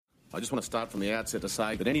I just want to start from the outset to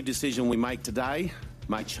say that any decision we make today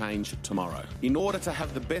may change tomorrow. In order to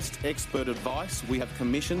have the best expert advice, we have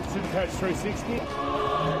commissioned Supercoach 360.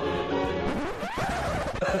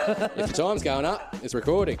 If the time's going up, it's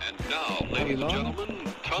recording. And now, ladies and gentlemen,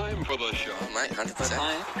 time for the show. Mate,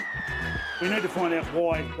 100%. We need to find out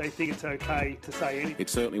why they think it's okay to say anything.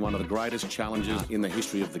 It's certainly one of the greatest challenges in the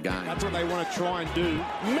history of the game. That's what they want to try and do.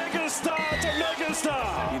 Megastar to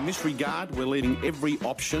megastar! In this regard, we're leaving every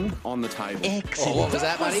option on the table. Oh, what was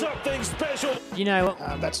that, buddy? Something special! You know,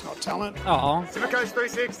 That's not talent. Supercoach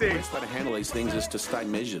 360. The best way to handle these things is to stay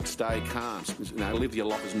measured, stay calm, live your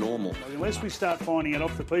life as normal. Unless we start finding it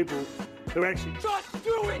off the people who actually just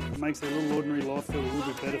do it, it makes their little ordinary life feel a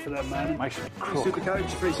little bit better for that moment. Makes it cool. Supercoach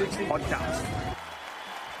 360 podcast.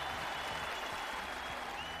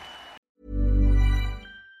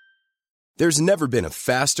 There's never been a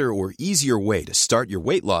faster or easier way to start your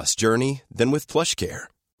weight loss journey than with PlushCare.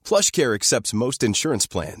 PlushCare accepts most insurance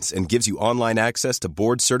plans and gives you online access to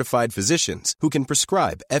board-certified physicians who can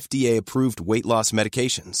prescribe FDA-approved weight loss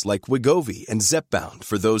medications like Wegovy and Zepbound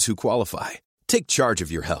for those who qualify. Take charge of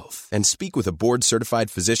your health and speak with a board-certified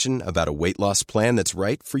physician about a weight loss plan that's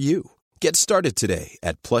right for you. Get started today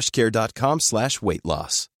at plushcare.com/weight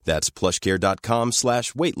loss. That's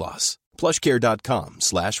plushcare.com/weight loss.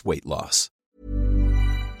 plushcare.com/weight loss.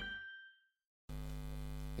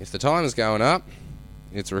 If the time's going up,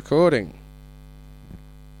 it's recording.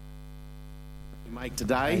 We make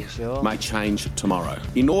today may change tomorrow.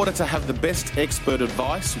 In order to have the best expert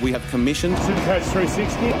advice, we have commissioned Supercoach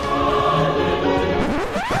 360.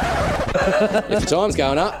 If the time's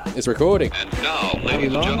going up, it's recording. And now,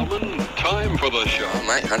 ladies and gentlemen, time for the show.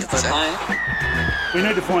 Mate, 100%. We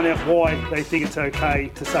need to find out why they think it's okay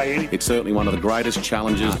to say anything. It's certainly one of the greatest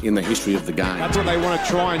challenges in the history of the game. That's what they want to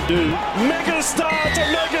try and do. Megastar to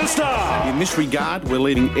megastar! In this regard, we're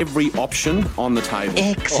leaving every option on the table.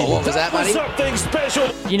 Oh, what was that, buddy? Something special!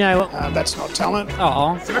 you know, That's not talent.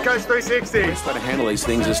 Supercoach 360. The best way to handle these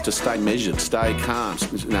things is to stay measured, stay calm,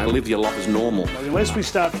 live your life as normal. Unless we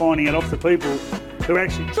start finding it off the people who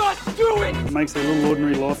actually just do it, it makes their little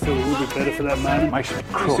ordinary life feel a little bit better for that moment. Makes it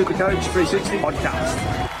cool. Supercoach 360 podcast.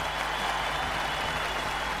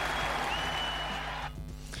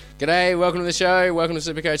 G'day, welcome to the show. Welcome to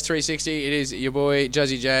Supercoach 360. It is your boy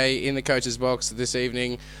Juzzy J in the coach's box this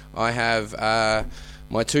evening. I have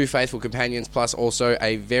my two faithful companions, plus also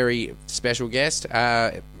a very special guest,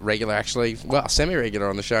 regular actually, well, semi-regular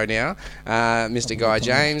on the show now, Mr. Guy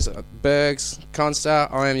James, Bergs,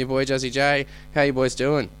 Consta. I am your boy Juzzy J. How you boys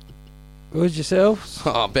doing? good yourselves?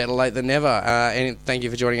 Oh, better late than never. And thank you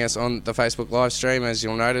for joining us on the Facebook live stream. As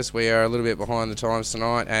you'll notice, we are a little bit behind the times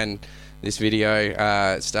tonight, and this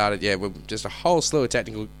video started, with just a whole slew of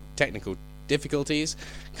technical difficulties.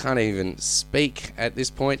 Can't even speak at this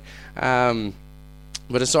point.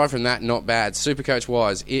 But aside from that, not bad.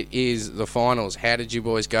 Supercoach-wise, it is the finals. How did you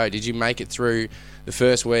boys go? Did you make it through the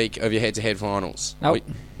first week of your head-to-head finals? Nope.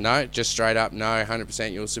 No? Just straight up, no,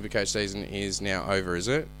 100%. Your Supercoach season is now over, is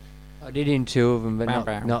it? I did in two of them, but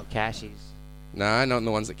not Cashies. No, not in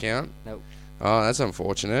the ones that count? Nope. Oh, that's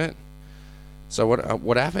unfortunate. So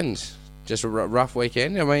what happened? Just a rough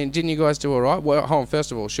weekend? I mean, didn't you guys do all right? Well, hold on,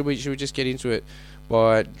 first of all, should we just get into it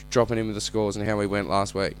by dropping in with the scores and how we went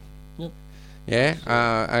last week? Yep.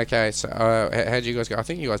 Yeah? Okay, so how'd you guys go? I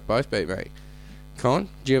think you guys both beat me. Con,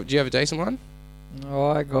 do you have a decent one?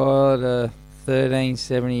 I got a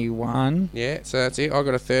 1371. Yeah, so that's it. I got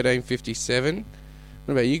a 1357.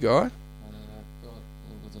 What about you, Guy? It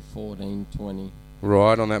was a 1420.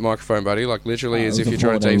 Right, on that microphone, buddy. Like literally as if you're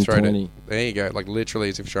trying to deep throat it. 14-20. There you go. Like literally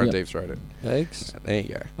as if you're trying to deep throat it. Thanks. There you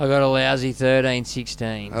go. I got a lousy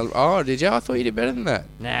 1316. Oh, did you? I thought you did better than that.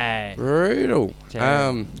 No. Brutal.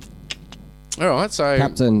 Terrible. All right, so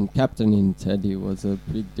Captain in Teddy was a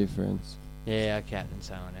big difference. Yeah, I captained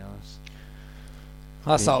someone else.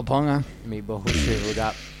 I sold Ponga. Me balls shriveled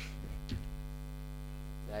up.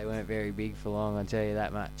 They weren't very big for long, I'll tell you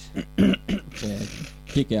that much. Yeah,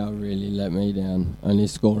 kick out really let me down. Only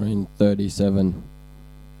scoring 37.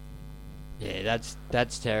 Yeah,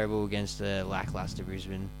 that's terrible against the lackluster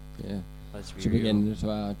Brisbane. Yeah. Let's be Should we get real. into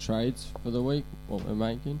our trades for the week? What we're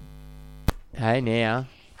making? Hey, now.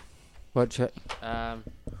 What?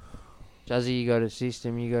 Juzzy, you got a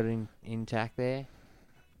system you got intact there?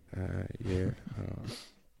 yeah.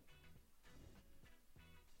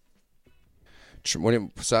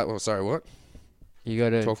 Sorry, what? You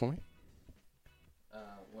got a... Talk for me?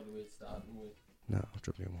 What do we start with? No, I'll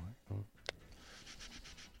drop you a mic.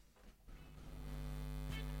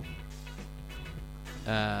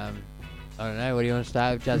 I don't know. What do you want to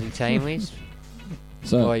start with, Juzzy Teamleys?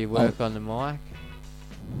 So While you work on the mic.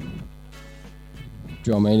 Do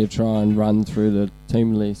you want me to try and run through the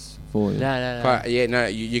team list for you? No.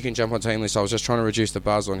 You can jump on team list. I was just trying to reduce the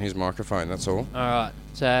buzz on his microphone, that's all. Alright,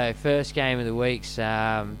 so first game of the week's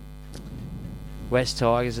West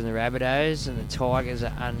Tigers and the Rabbitohs, and the Tigers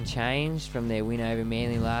are unchanged from their win over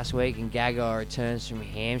Manly last week, and Gagai returns from a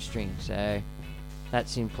hamstring, so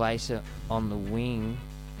that's in place on the wing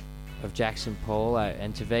of Jackson Paulo,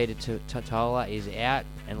 and Tavita Totola is out,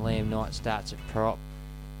 and Liam Knight starts at prop,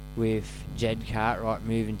 with Jed Cartwright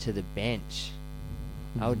moving to the bench.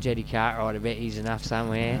 Old Jeddy Cartwright, I bet he's enough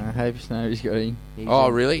somewhere. I hope Snow's got him.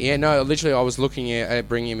 Really? Yeah, no, literally I was looking at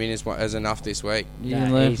bringing him in as enough this week. You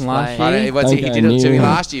didn't learn from last He year? did it to me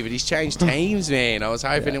last year, but he's changed teams, man. I was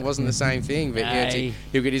hoping it wasn't the same thing, but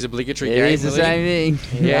he'll get his obligatory game. It is the same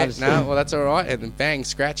thing. Well, that's all right. And then bang,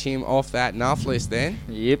 scratch him off that nuff list then.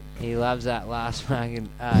 Yep. He loves that last fucking...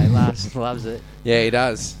 loves it. Yeah, he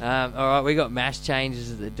does. All right, we got mass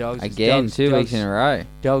changes at the Dogs. Again, 2 weeks in a row.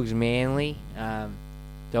 Dogs Manly.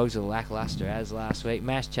 Dogs are lacklustre as last week.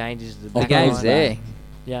 Mass changes at the back The game's line. there.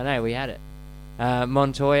 Yeah, I know, we had it.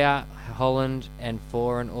 Montoya, Holland and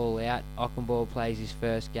Foran all out. Ockenball plays his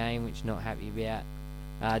first game, which not happy about.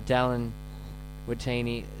 Dallin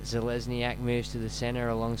Watini Zalesniak moves to the centre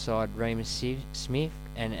alongside Remus Smith,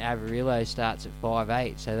 and Avarillo starts at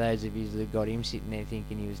 5'8", so those of you that got him sitting there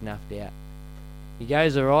thinking he was nuffed out. He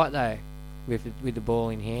goes alright though, with the ball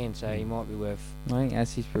in hand, so he might be worth... I think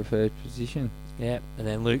that's his preferred position. Yep, and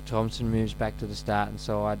then Luke Thompson moves back to the starting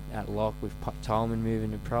side at lock, with Tolman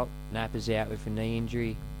moving to prop. Napper's out with a knee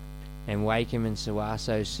injury, and Wakeham and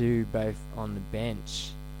Suaso Sue both on the bench.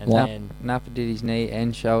 And then Napper did his knee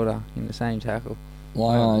and shoulder in the same tackle.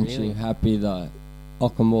 Why aren't you happy that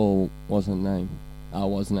Ockenball wasn't named?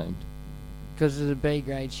 Was named. Because of the B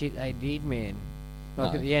grade shit they did, man.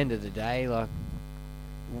 Like at the end of the day, like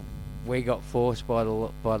we got forced by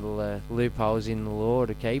the loopholes in the law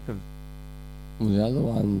to keep him. Well, the other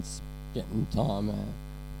one's getting time at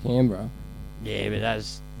Canberra. Yeah, but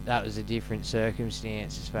that was a different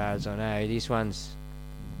circumstance as far as I know. This one's...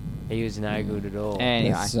 He was no good at all.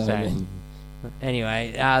 Anyway,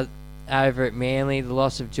 over at Manly, the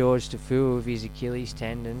loss of George Tafu with his Achilles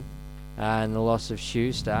tendon, and the loss of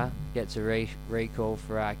Schuster gets a recall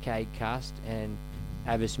for Cade Cust, and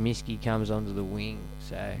Abbas Miski comes onto the wing.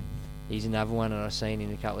 So he's another one that I've seen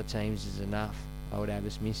in a couple of teams is enough. Old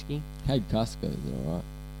Abbas Miski. Cade Cust goes alright.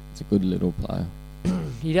 It's a good little player.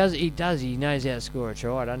 He does. He knows how to score a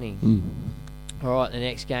try, doesn't he? Alright, the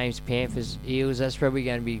next game's Panthers Eels. That's probably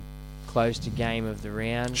going to be close to game of the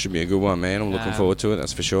round. Should be a good one, man. I'm looking forward to it,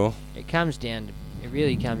 that's for sure. It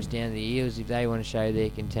really comes down to the Eels. If they want to show they're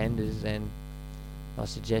contenders, then I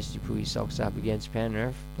suggest you put your socks up against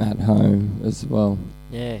Penrith. At home as well.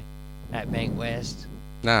 Yeah, at Bank West.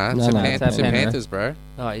 Nah, it's Panthers, bro.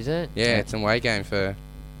 Oh, is it? Yeah, it's an away game for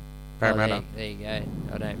Parramatta. There you go.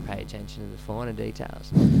 I don't pay attention to the finer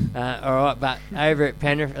details. Alright, but over at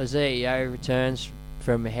Penrith, Azio returns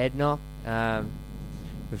from a head knock.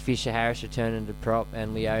 With Fisher Harris returning to prop,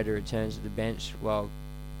 and Leota returns to the bench, while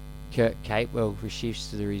Kurt Capewell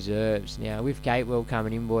shifts to the reserves. Now, with Capewell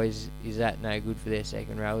coming in, boys, is that no good for their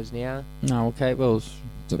second rowers now? No, well, Capewell's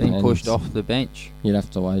been pushed off the bench. You'd have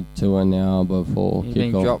to wait till an hour before He's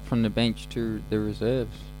been dropped from the bench to the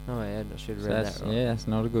reserves. Oh, yeah, I should have read that right. Yeah, that's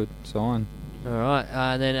not a good sign. Alright,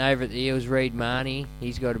 then over at the Eels, Reid Marnie,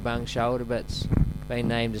 he's got a bung shoulder, but's been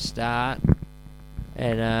named to start.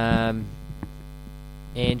 And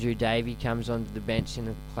Andrew Davey comes onto the bench in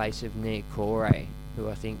the place of Nia Corey, who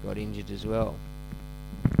I think got injured as well.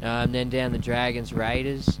 Then down the Dragons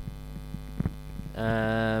Raiders.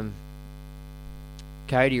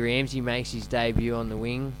 Cody Ramsey makes his debut on the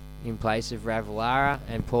wing in place of Ravalaara,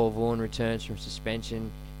 and Paul Vaughan returns from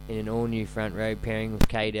suspension in an all-new front row pairing with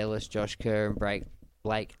Cade Ellis, Josh Kerr and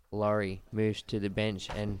Blake Laurie moves to the bench,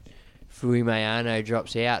 and Fui Mayano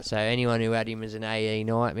drops out. So anyone who had him as an AE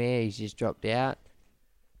nightmare, he's just dropped out.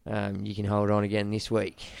 You can hold on again this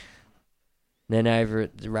week. Then over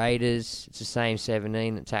at the Raiders, it's the same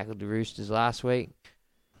 17 that tackled the Roosters last week.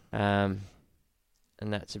 And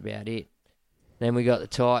that's about it. Then we got the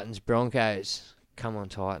Titans, Broncos. Come on,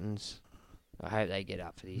 Titans. I hope they get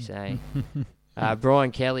up for this, eh? Brian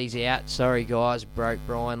Kelly's out. Sorry, guys. Broke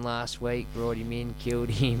Brian last week. Brought him in, killed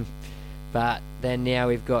him. But then now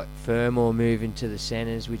we've got Fermor moving to the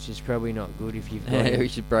centres, which is probably not good if you've got... we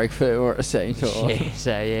should break Fermor at the same time. Yeah,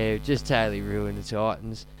 so yeah, just totally ruined the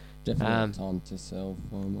Titans. Definitely time to sell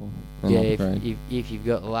Fermor. Yeah, if you've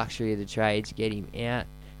got the luxury of the trades, get him out.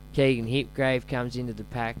 Keegan Hipgrave comes into the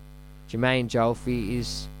pack. Jermaine Jolfie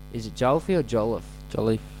is it Jolfie or Jolliffe?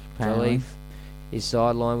 Jolliffe. Jolliffe is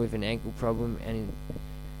sidelined with an ankle problem, and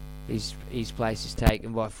His place is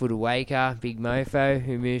taken by Footawaka, Big Mofo,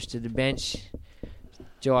 who moves to the bench.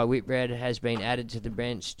 Jai Whitbread has been added to the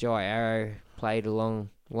bench. Jai Arrow played a long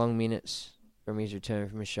minutes from his return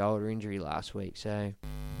from a shoulder injury last week, so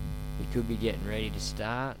he could be getting ready to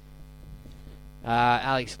start.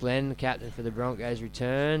 Alex Glenn, the captain for the Broncos,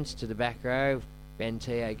 returns to the back row. Ben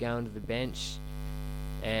Teo going to the bench,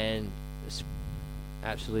 and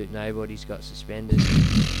absolute nobody's got suspended.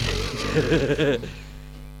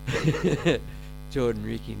 Jordan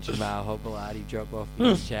Ricky and Jamal Hobalati drop off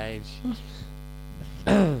the exchange.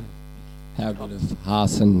 How good have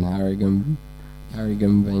Haas and Harrigan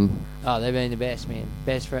been? Oh, they've been the best, man.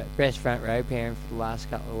 Best front row pairing for the last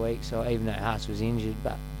couple of weeks. So even though Haas was injured,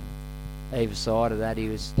 but either side of that, he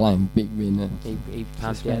was playing big minutes. He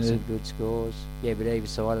pumped out some good scores. Yeah, but either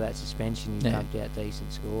side of that suspension, he pumped out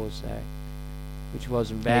decent scores. So, which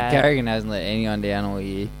wasn't bad. Yeah, Carrigan hasn't let anyone down all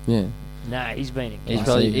year. Yeah. No, he's been. He's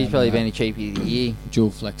probably been a cheapie of the year.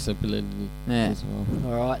 Dual flexibility. Yeah. As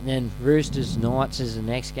well. All right, and then Roosters Knights is the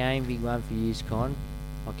next game. Big one for you, Con.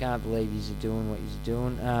 I can't believe he's doing what he's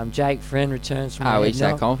doing. Jake Friend returns from. Oh, he's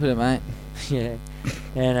so confident, mate. Yeah,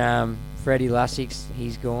 and Freddie Lussick,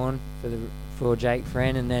 he's gone for Jake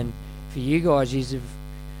Friend, and then for you guys, you've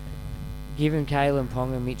given Kalen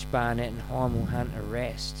Ponga, Mitch Barnett, and Heimel Hunt a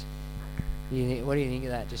rest. What do you think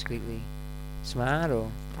of that? Just quickly, smart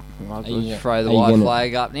or? Might as well throw the white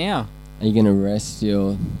flag up now. Are you going to rest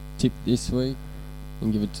your tip this week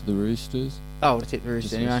and give it to the Roosters? Oh, I'll tip the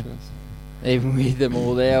Roosters anyway. Even with them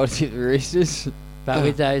all there, I'll tip the Roosters. But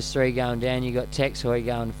with those three going down, you got Tex Hoy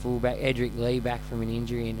going to fullback, Edric Lee back from an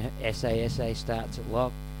injury, and SASA starts at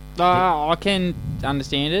lock. I can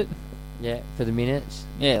understand it. Yeah, for the minutes.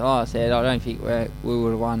 Yeah, like I said, I don't think we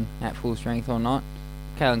would have won at full strength or not.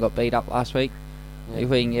 Kalen got beat up last week. Yeah. If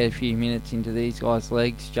we can get a few minutes into these guys'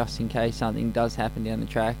 legs, just in case something does happen down the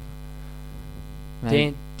track.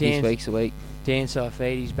 This week's the week. Dan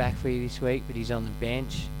Saifedi's back for you this week, but he's on the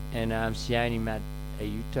bench. And Sione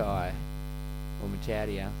Ayutai, or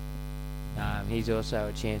Matadia, he's also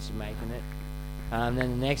a chance of making it. Then the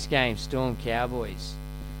next game, Storm Cowboys.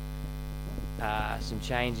 Some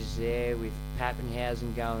changes there with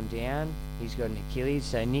Pappenhausen going down. He's got an Achilles.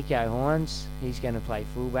 So Nico Hines, he's going to play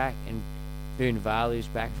fullback, and Vunivalu's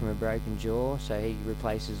back from a broken jaw, so he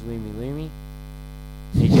replaces Lumi.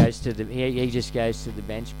 He just goes to the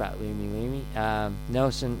bench, but Lumi.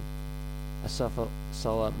 Nelson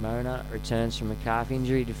Solomona returns from a calf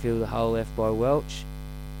injury to fill the hole left by Welch.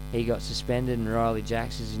 He got suspended, and Riley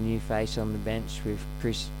Jacks is a new face on the bench with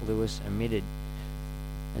Chris Lewis omitted.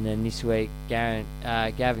 And then this week, Gavin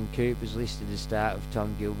Coop is listed to start with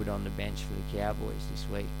Tom Gilbert on the bench for the Cowboys this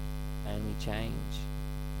week. Only change.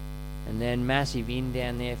 And then massive in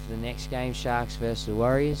down there for the next game, Sharks versus the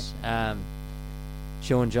Warriors.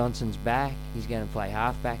 Sean Johnson's back. He's going to play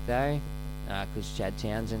halfback though, because Chad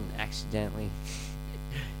Townsend accidentally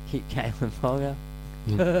hit Kalen Ponga.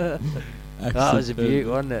 That was a beaut,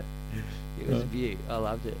 wasn't it? It was a beaut. I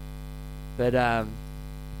loved it. But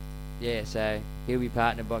yeah, so he'll be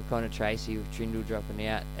partnered by Connor Tracy with Trindle dropping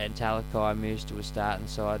out, and Talakai moves to a starting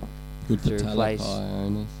side to replace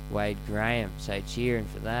Wade Graham. So cheering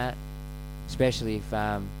for that, especially if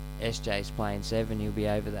SJ's playing 7, he'll be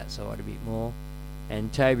over that side a bit more.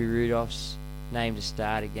 And Toby Rudolph's named to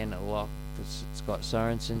start again at lock for Scott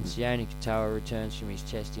Sorensen. Sione Katoa returns from his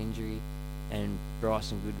chest injury, and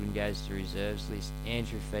Bryson Goodwin goes to reserves list.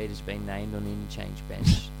 Andrew Feed has been named on the interchange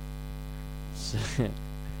bench.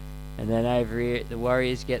 And then over here, the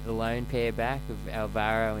Warriors get the lone pair back of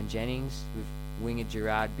Alvaro and Jennings, with winger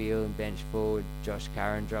Gerard Beale and bench forward Josh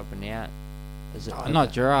Curran dropping out.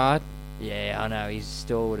 Not Gerard. Yeah, I know. He's a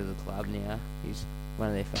stalwart of the club now. He's one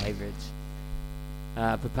of their favourites.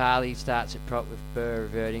 Papali starts at prop with Burr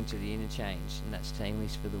reverting to the interchange, and that's team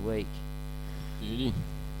list for the week. Beauty.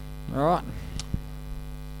 All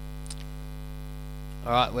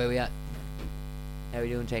right, where we at? How we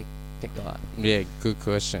doing, Tech Guy? Yeah, good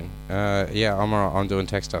question. Yeah, I'm alright. I'm doing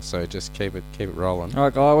tech stuff, so just keep it rolling. All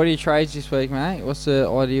right, Guy. What are your trades this week, mate? What's the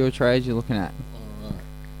ideal trades you're looking at? All right.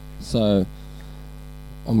 So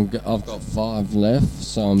I've got 5 left,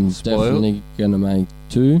 so I'm definitely gonna make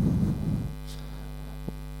 2.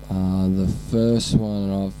 The first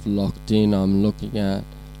one I've locked in. I'm looking at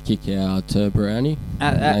kick out Brownie,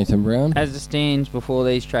 Nathan Brown. As it stands before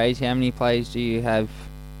these trades, how many players do you have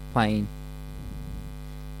playing?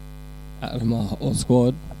 Out of my all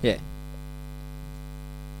squad? Yeah.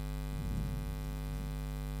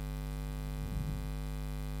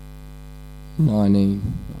 $19.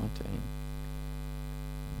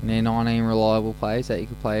 And they're 19 reliable players that you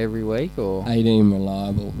could play every week, or 18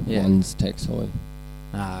 reliable. Yeah. One's Tex Hoy.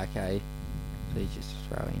 Okay. So he's just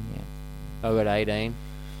throwing, yeah. I got 18.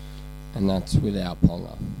 And that's without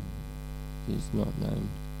Ponga. He's not named.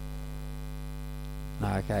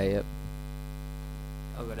 Okay, yep.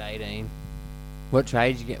 I got 18. What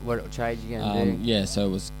trade you get? What trade you gonna do? Yeah, so it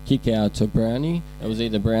was kick out to Brownie. It was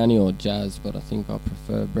either Brownie or Jazz, but I think I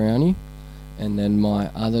prefer Brownie. And then my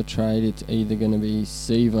other trade, it's either going to be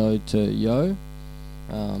Sevo to Yo,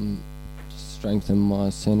 strengthen my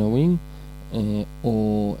centre wing,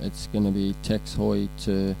 or it's going to be Tex Hoy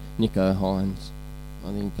to Nico Hines.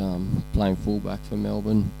 I think playing fullback for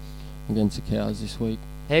Melbourne against the Cows this week.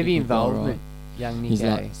 Heavy involvement, young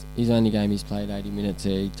Nico. His only game he's played 80 minutes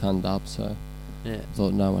there, he turned up, so yeah.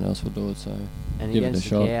 Thought no one else would do it, so and give it a against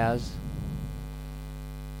shot. the Cows,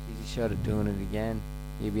 he's a shot at doing it again.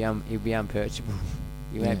 He'll be unpurchasable.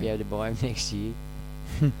 You won't be able to buy him next year.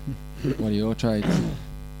 What are your trades?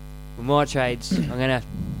 Well, my trades, I'm gonna.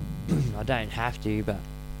 I don't have to, but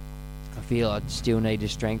I feel I still need to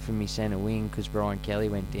strengthen my centre wing because Brian Kelly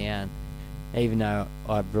went down. Even though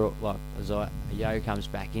I brought Yo comes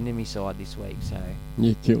back into my side this week, so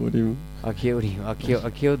You killed him. I killed him. I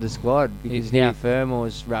killed the squad because now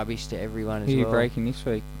Fermore's rubbish to everyone as Who well. are you breaking this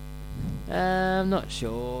week? I'm not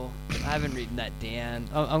sure. I haven't written that down.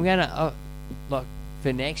 I'm gonna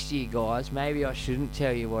for next year, guys. Maybe I shouldn't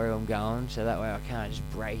tell you where I'm going, so that way I can't just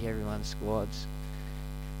break everyone's squads.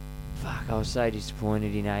 Fuck, I was so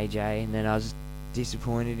disappointed in AJ, and then I was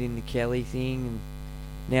disappointed in the Kelly thing, and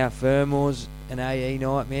now Fermore's an AE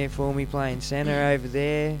nightmare for me playing centre over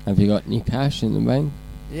there. Have you got any cash in the bank?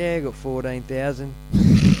 Yeah, I got 14,000.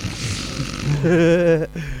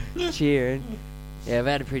 Cheering. Yeah, I've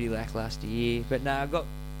had a pretty lacklustre year. But no, I've got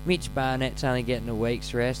Mitch Barnett's only getting a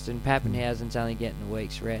week's rest and Pappenhausen's only getting a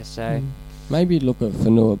week's rest. So Maybe look at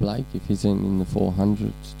Fanua Blake if he's in the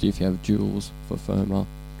 400s. If you have duels for Firma.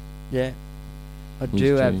 yeah, I He's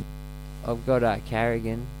do due. have. I've got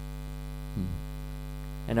Carrigan.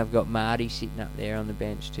 And I've got Marty sitting up there on the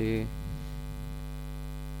bench too.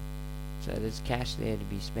 So there's cash there to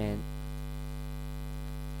be spent.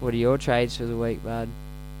 What are your trades for the week, bud?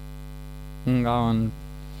 I'm going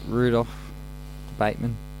Rudolph to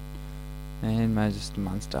Bateman and Moses to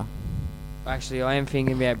Munster. Actually, I am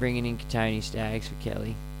thinking about bringing in Katoni Staggs for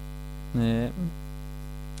Kelly. Yeah.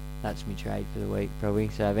 That's my trade for the week, probably.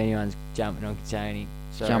 So if anyone's jumping on Katoni,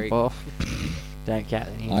 sorry. Jump off. Don't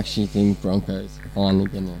captain him. I actually think Broncos are finally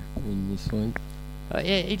going to win this week.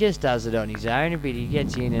 Yeah, he just does it on his own a bit. He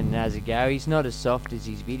gets in and has a go. He's not as soft as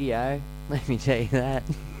his video. Let me tell you that.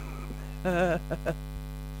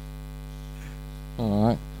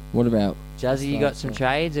 Alright. What about... Juzzy, you got some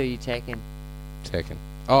trades or are you taking? Tekken.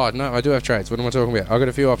 Oh, no, I do have trades. What am I talking about? I've got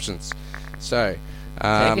a few options. So,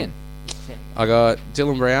 Tekken. I got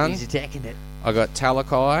Dylan Brown. He's attacking it. I got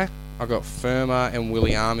Talakai. I got Firma and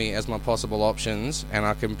Williami as my possible options, and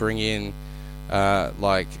I can bring in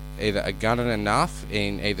either a gun and enough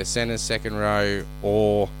in either centre, second row,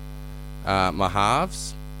 or my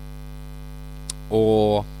halves.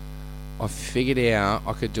 Or I figured out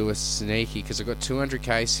I could do a sneaky because I've got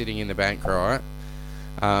 200k sitting in the bank, right?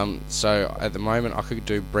 So at the moment I could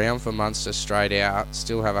do Brown for Munster straight out,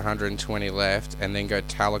 still have 120 left, and then go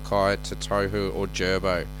Talakai to Tohu or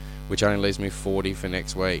Gerbo, which only leaves me 40 for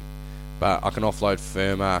next week. But I can offload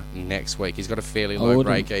Firma next week. He's got a fairly low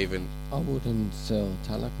break even. I wouldn't sell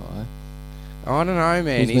Talakai. I don't know,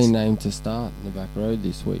 man. He's been named to start in the back row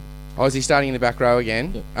this week. Oh, is he starting in the back row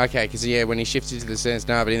again? Yep. Okay, because when he shifted to the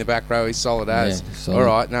centre, no, but in the back row he's solid as. Yeah, solid. All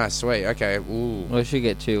right, no, sweet. Okay, ooh. Well, we should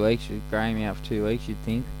get 2 weeks. Should Graham out for 2 weeks, you'd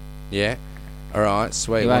think. Yeah. All right,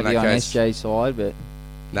 sweet. He Well, won't in be that on case, SJ's side, but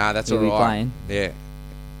nah, that's he'll all be right. playing. Yeah,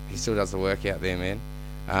 he still does the work out there, man.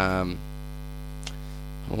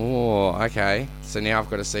 Oh, okay. So now I've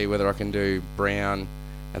got to see whether I can do Brown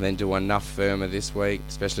and then do enough Firma this week,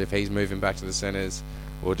 especially if he's moving back to the centres,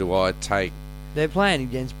 or do I take... They're playing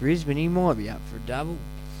against Brisbane. He might be up for a double.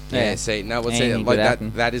 Yeah, see, no, what's Anything like could that?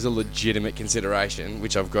 happen. That is a legitimate consideration,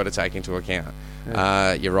 which I've got to take into account.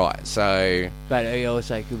 Yeah. You're right. So, But he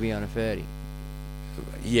also could be on a 30.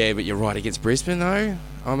 yeah, but you're right against Brisbane, though.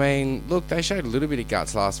 I mean, look, they showed a little bit of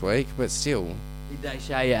guts last week, but still. Did they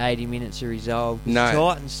show you 80 minutes of resolve? 'Cause No.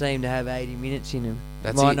 Titans seem to have 80 minutes in them.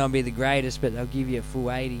 That's Might it. not be the greatest, but they'll give you a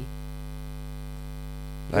full 80.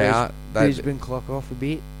 They are. Brisbane clock off a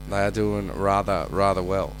bit. They are doing rather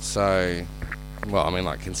well. So, well, I mean,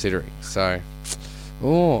 like, considering. So, oh,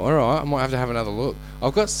 all right. I might have to have another look.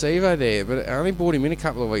 I've got Sevo there, but I only bought him in a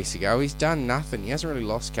couple of weeks ago. He's done nothing. He hasn't really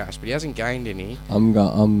lost cash, but he hasn't gained any. I'm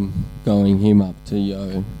going him up to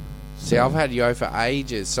Yo. See, I've had Yo for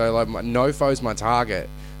ages, so like Nofo's my target,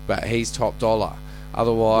 but he's top dollar.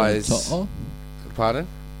 Otherwise, Pardon?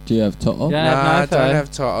 Do you have Toto? Yeah. Nah, I have don't Nofo.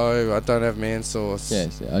 have Toto. I don't have man sauce.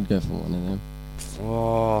 Yes, yeah, I'd go for one of them.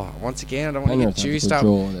 Oh, once again, I don't want to Penrith get have a juiced good up.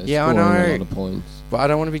 draw. They're Yeah, I scoring a know. lot of points. But I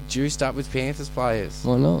don't want to be juiced up with Panthers players.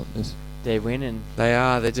 Why not? They're winning. They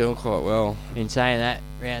are. They're doing quite well. In saying that,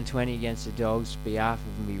 round 20 against the Dogs, be half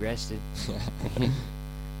of them be rested.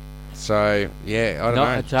 So, yeah, I don't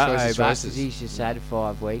Not know. a Toto, Choices, but choices. he's just had a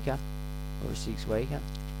 5-weeker or a 6-weeker.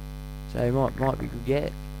 So he might be good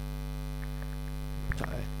get.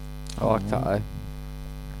 Toto. I like Toto.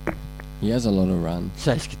 He has a lot of run.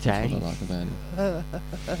 So's That's what I Katani. like about him.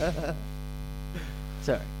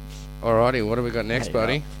 Sorry. Alrighty, what have we got next, Hey,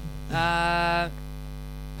 buddy?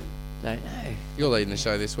 Don't know. You're leading the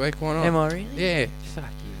show this week. Why not? Am I really? Yeah. Fuck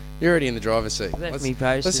you. You're already in the driver's seat. Left me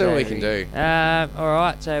posted. Let's see what we can do.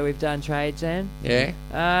 Alright, so we've done trades then.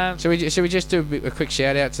 Yeah. Should we just do a quick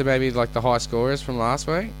shout out to maybe like the high scorers from last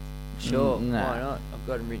week? Sure. Nah. Why not? I've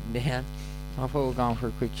got them written down. I thought we were going for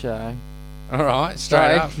a quick show. All right,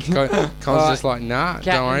 straight up. Con's Alright. just like, nah,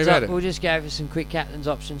 don't worry about it. We'll just go for some quick captain's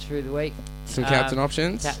options through the week. Some captain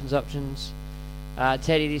options. Captain's options.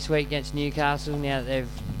 Teddy this week against Newcastle. Now that they've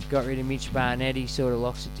got rid of Mitch Barnett, he sort of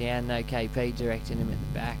locks it down. No KP directing him at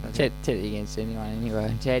the back. I think. Teddy against anyone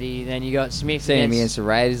anyway. Teddy. Then you got Smith Seen him against against the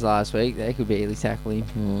Raiders last week. They could barely tackle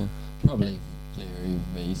him. Yeah, probably Cleary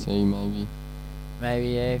VC maybe. maybe.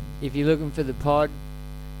 Yeah. If you're looking for the pod,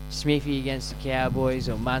 Smithy against the Cowboys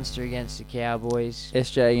or Munster against the Cowboys.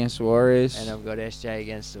 SJ against the Warriors. And I've got SJ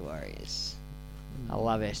against the Warriors. I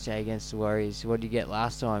love SJ against the Warriors. What did you get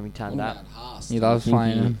last time he turned up? He loves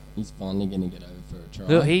playing him. He's finally going to get over for a try.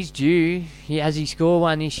 Look, he's due. Has he scored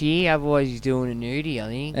one this year? Otherwise, he's doing a nudie, I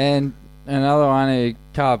think. And another one who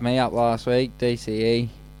carved me up last week, DCE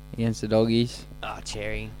against the Doggies. Oh,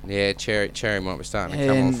 Cherry. Yeah, Cherry might be starting to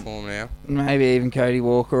come And on form now. Maybe even Cody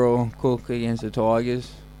Walker or Cook against the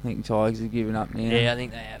Tigers. I think the Tigers have given up now. Yeah, I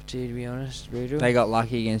think they have to be honest. Brutal. They got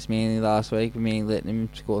lucky against Manly last week with me letting them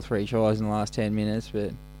score 3 tries in the last 10 minutes, but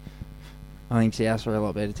I think Souths are a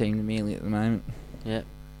lot better team than Manly at the moment. Yep.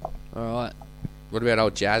 Alright. What about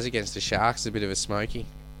old Jazz against the Sharks? A bit of a smoky.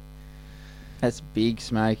 That's big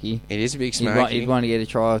smoky. It is a big smoky. He'd want to get a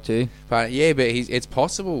try or two. But yeah, but it's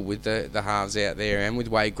possible with the halves out there and with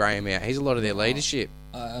Wade Graham out. He's a lot of their leadership.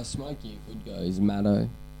 Smoky could go is Maddo.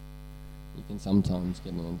 You can sometimes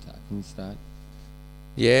get an attacking stat.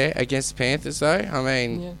 Yeah, against the Panthers though. I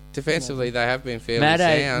mean, Yeah. defensively they have been fairly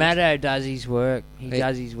sound. Maddo does his work. He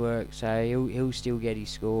does his work, so he'll still get his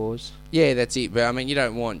scores. Yeah, that's it. But I mean, you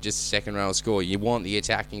don't want just second row score. You want the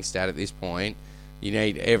attacking stat at this point. You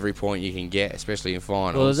need every point you can get, especially in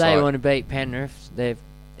finals. Well, if they want to beat Penrith,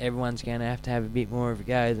 everyone's going to have a bit more of a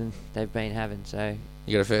go than they've been having. So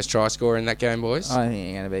You got a first try scorer in that game, boys? I think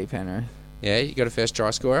they're going to beat Penrith. Yeah, you got a first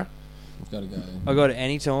try scorer? You've got to go. I got it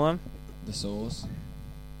any time. The Sauce.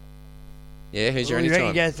 Yeah, who's your You any reckon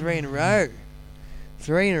time? you go 3 in a row?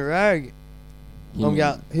 3 in a row. Him I'm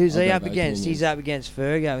going. Who's I'll he go up both against? wingers. He's up against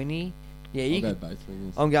Fergo, isn't he? Yeah, you I'll can. go both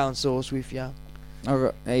wingers. I'm going Sauce with you. I've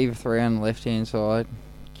got either 3 on the left-hand side,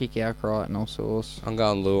 kick out right and all sorts. I'm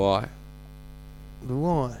going Luai.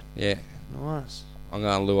 Luai. Yeah, Nice. I'm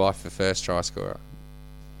going Luai for first try scorer.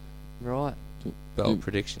 Right. Bold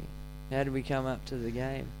prediction. How did we come up to the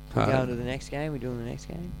game? We Pardon? going to the next game? We doing the next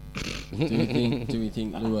game? Do we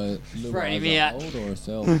think Lua Freddie is me a out. hold or a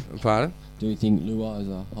sell? Pardon? Do we think Lua is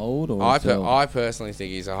a hold or a I sell? personally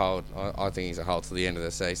think he's a hold. I think he's a hold till the end of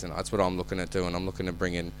the season. That's what I'm looking at doing. I'm looking to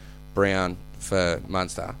bring in Brown for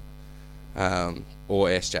Munster, or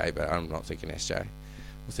SJ, but I'm not thinking SJ. I'm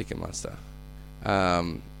thinking Munster.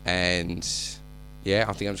 And yeah,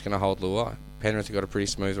 I think I'm just going to hold Luai. Penrith have got a pretty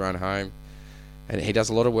smooth run home, and he does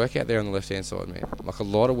a lot of work out there on the left-hand side, man. Like a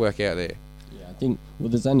lot of work out there. Yeah, I think, well,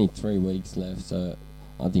 there's only 3 weeks left, so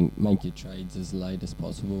I think make your trades as late as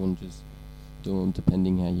possible and just do them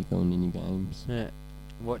depending how you're going in your games. Yeah.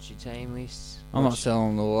 Watch your team lists. I'm not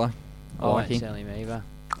selling the law. I won't sell him either.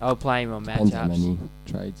 I'll play him on Depends how matchups. many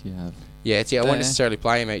trades you have. Yeah, I Yeah. won't necessarily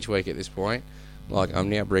play him each week at this point. Like, I'm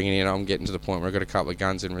now bringing in, I'm getting to the point where I've got a couple of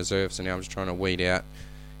guns in reserve, so now I'm just trying to weed out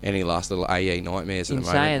any last little AE nightmares at In the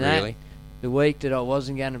moment, saying that, really. the week that I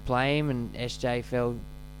wasn't going to play him and SJ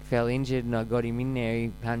fell injured and I got him in there, he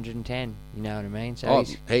 110. You know what I mean? So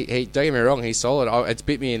he's, he don't get me wrong, he's solid. It's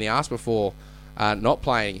bit me in the ass before not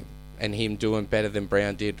playing him and him doing better than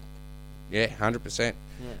Brown did. Yeah, 100%.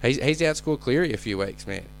 Yeah. He's outscored Cleary a few weeks,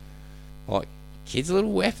 man. Like, kid's a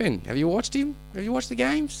little weapon. Have you watched him? Have you watched the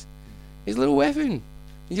games? He's a little weapon.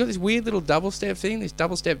 He's got this weird little double step thing, this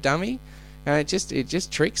double step dummy, and it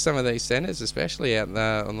just tricks some of these centres, especially out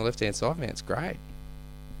on the left hand side, man. It's great.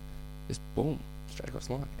 Just boom, straight across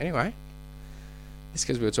the line. Anyway, it's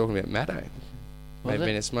because we were talking about Maddo. Maybe it?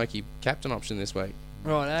 been a smoky captain option this week.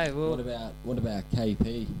 Right, well, What about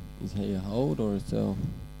KP? Is he a hold or a sell?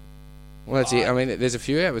 Well, that's it. I mean, there's a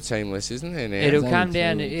few out with team lists, isn't there? Now? it'll There's come only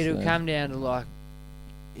down. two, It'll so- come down to like,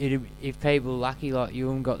 if people lucky like you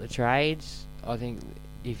and got the trades. I think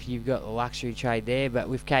if you've got the luxury trade there, but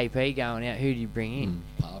with KP going out, who do you bring in?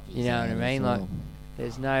 Parpy's You know what I out mean? as Like, well.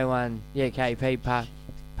 there's no one. Yeah, KP,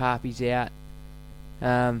 Parpy's out.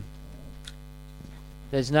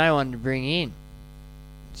 There's no one to bring in,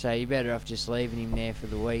 so you're better off just leaving him there for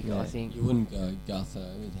the week. Yeah, I think. you wouldn't go Gutho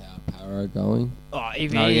with how Parra going. Oh,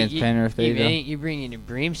 if Not against Penrith if either. you bring in a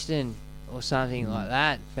Brimston or something like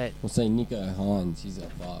that, but We'll see Nico Hines. He's at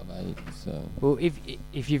 5'8", so well,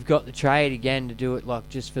 if you've got the trade again to do it like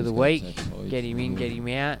just for He's the got week, Tex Hoyt. get him in, get him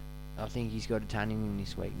out. I think he's got a ton in him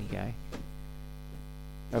this week, Nico.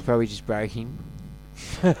 I probably just broke him.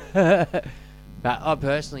 But I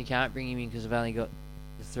personally can't bring him in because I've only got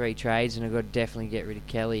the 3 trades and I've got to definitely get rid of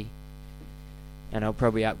Kelly. And I'll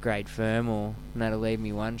probably upgrade Fermor, and that'll leave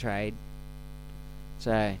me 1 trade.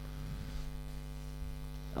 So,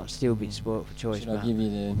 I'm still a bit spoilt for choice, should I but give you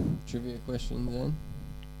the trivia questions then?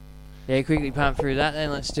 yeah, quickly pump through that then,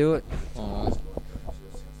 let's do it. Alright.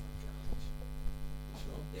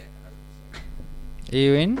 Are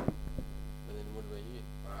you in? And then what about you?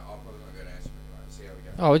 I'll probably not go to answer anyway. See how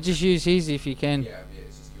we go. Oh, just use his if you can.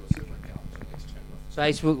 It's just yours that went out. So next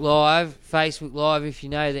turn. Facebook Live, if you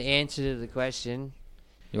know the answer to the question,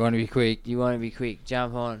 You want to be quick.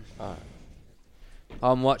 jump on.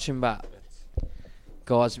 I'm watching, but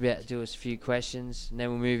guys about to do us a few questions, and then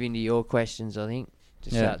we'll move into your questions, I think.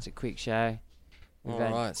 Just so it's a quick show. We've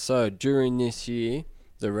had- Alright, so during this year,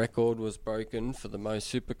 the record was broken for the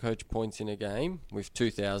most Supercoach points in a game with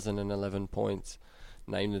 2,011 points.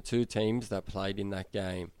 Name the 2 teams that played in that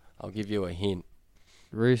game. I'll give you a hint.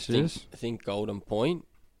 Roosters. Think Golden Point.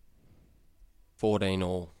 14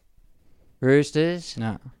 all. Roosters.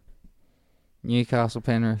 No. Newcastle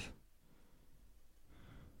Penrith.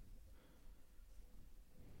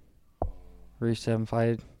 Roosters haven't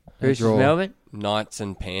played. Roosters Draw. Melbourne. Knights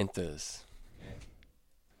and Panthers.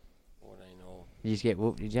 14 all. You just get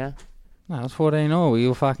whooped, did you? No, it was 14 all. We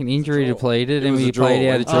were fucking injury Draw. depleted It and was we a draw. played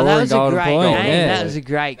out of Oh, draw that and was a Golden great Point. game. Yeah. That was a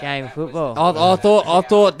great game of football. I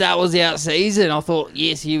thought that was our season. I thought,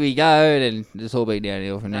 yes, here we go, and it's all been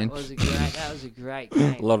downhill from that then. was a great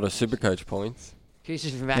game. A lot of Supercoach points.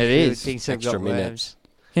 Christopher It Matthew is. thinks I've Extra got worms. minutes.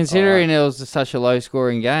 Considering it was such a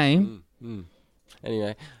low-scoring game,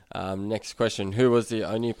 Anyway, next question. Who was the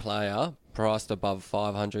only player priced above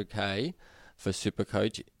 500k for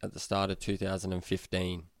Supercoach at the start of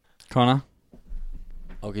 2015? Connor.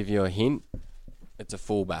 I'll give you a hint. It's a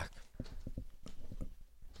fullback.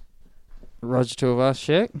 Roger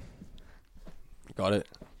Tuivasa-Sheck. Got it.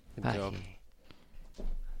 Good job.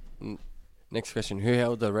 Next question. Who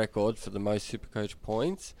held the record for the most Supercoach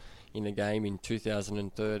points in a game in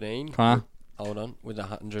 2013? Connor. Hold on. With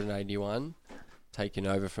 181. Taking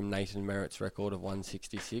over from Nathan Merritt's record of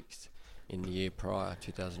 166 in the year prior,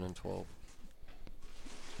 2012.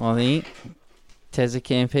 I think Tezza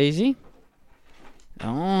Campese.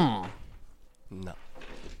 Oh, No.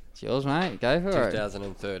 it's yours, mate. Go for it.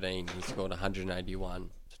 2013. He scored 181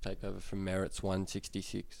 to take over from Merritt's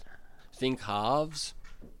 166. Think halves.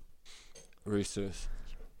 Roosters.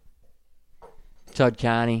 Todd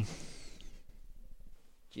Carney.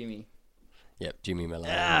 Jimmy. Yep, Jimmy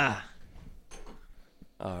Maloney.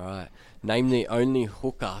 All right. Name the only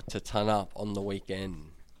hooker to turn up on the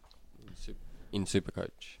weekend in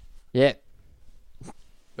Supercoach. Yep.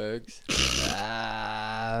 Bergs.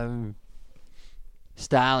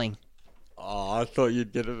 Starling. Oh, I thought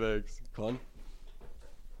you'd get it, Bergs. Con.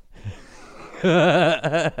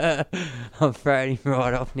 I'm throwing him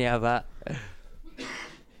right off now, but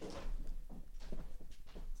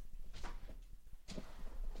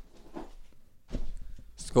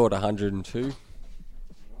Scored 102.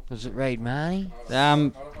 was it Reid Marnie?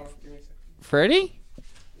 Freddie?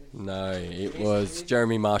 No, it was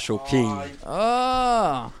Jeremy Marshall King.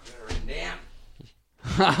 Oh.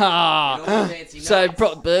 So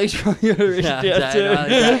Berg's probably got a written No, down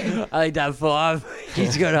too. I only done 5.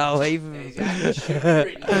 He's got a whole heap of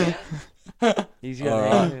them. He's got All a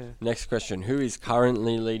heap right. of them. Next question. Who is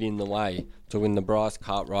currently leading the way to win the Bryce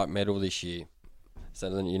Cartwright medal this year? So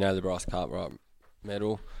then you know the Bryce Cartwright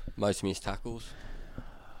medal. Most missed tackles.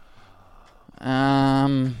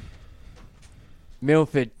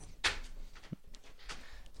 Milford.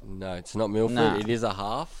 No, it's not Milford. Nah. It is a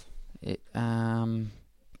half.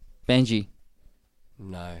 Benji.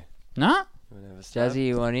 No. No? Whatever stuff. Jazzy,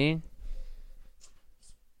 you want in?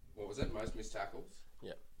 What was it? Most missed tackles?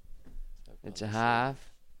 Yep. It's a half.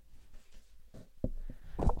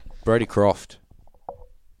 Brody Croft.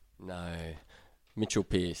 No. Mitchell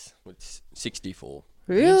Pearce with 64.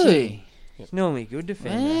 Really? He's normally a good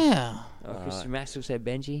defender. Wow. Chris Maxwell said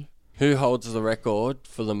Benji. Who holds the record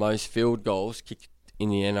for the most field goals kicked in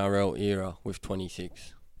the NRL era with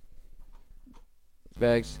 26?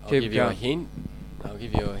 Bergs. I'll give you a hint.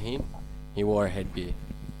 He wore a headgear.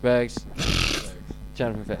 Bergs.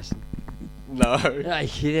 Jonathan Preston. No. No,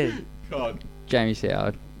 he didn't. God. Jamie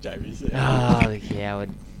Soward. Jamie said. Oh, the coward.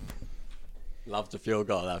 Loved the field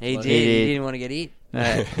goal. That He bloke. did. He didn't want to get hit.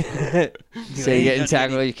 No. So you're getting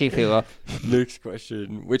tackled, you kick people off. Next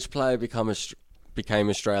question. Which player became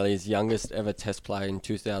Australia's youngest ever Test player in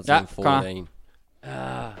 2014?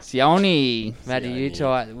 Sione. Matty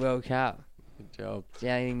Utah at the World Cup. Good job. It's the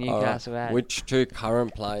only thing Newcastle had. Which two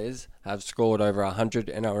current players have scored over 100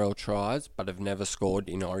 NRL tries but have never scored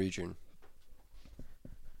in Origin?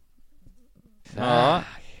 Alright.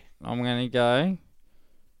 I'm going to go.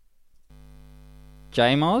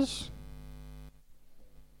 J-Moz.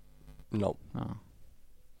 Nope. Oh.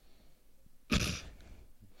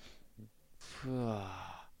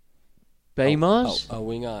 B-Moz? A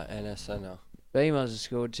winger and a centre. B-Moz has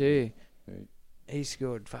scored 2. He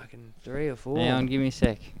scored fucking 3 or 4. Hang on, give me a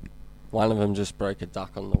sec. One of them just broke a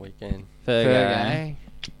duck on the weekend. Fergo.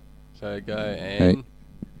 Fergo and...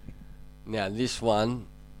 Now this one,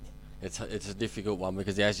 it's a difficult one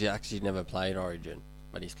because he actually never played Origin,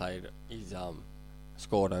 but he's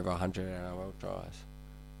scored over 100 NRL tries.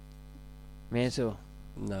 Mansell.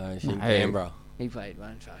 No, he's in Canberra. He played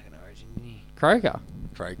one fucking Origin, didn't he? Croker.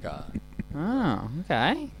 Oh,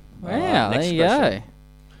 okay. Wow, there next you question. go.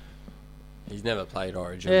 He's never played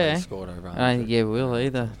Origin, Yeah. but he's scored over 100. I don't think he ever will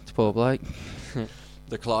either. It's a poor bloke.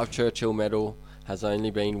 The Clive Churchill Medal has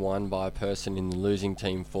only been won by a person in the losing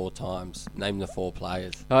team 4 times. Name the 4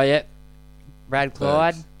 players. Oh, yep. Brad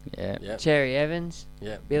Clyde. Yeah. Yep. Cherry Evans.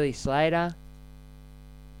 Yep. Billy Slater.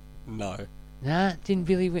 No. Nah, didn't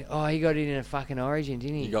Billy win? Oh, he got it in a fucking Origin,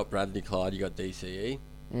 didn't he? You got Bradley Clyde, you got DCE.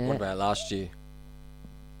 Yeah. What about last year?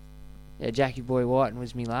 Yeah, Jackie Boy Whiten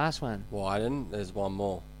was me last one. Wyden, there's one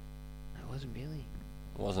more. It wasn't Billy.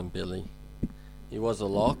 It wasn't Billy. He was a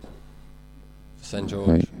lock for St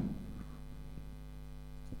George.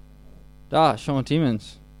 Sean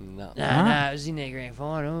Timmins. No. No, it was in their grand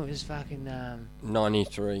final. It was fucking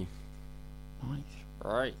 93. Nice.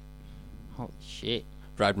 Right. Holy shit.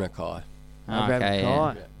 Brad Mackay. Brad Okay,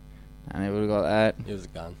 McKay. yeah. I never would have got that. He was a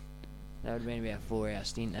gun. That would have been about a 4-hour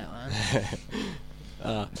stint, that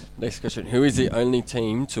one. Next question. Who is the only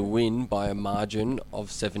team to win by a margin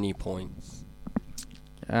of 70 points?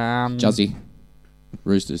 Juzzy.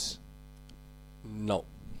 Roosters. No.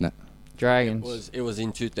 No. Dragons. It was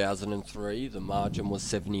in 2003. The margin was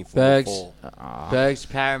 74. Bergs. Bergs,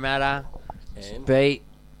 Parramatta. And Beat.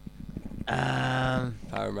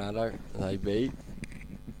 Parramatta, they beat.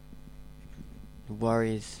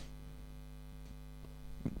 Warriors.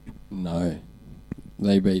 No.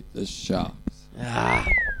 They beat the Sharks. I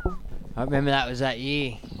remember that was that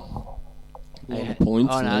year. A lot of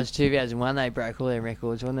points. Oh, no, it was 2001. They broke all their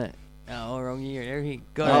records, wasn't it? Oh, wrong year and everything.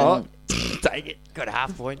 Got it. Take it. Got a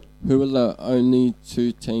half point. Who are the only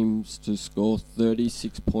 2 teams to score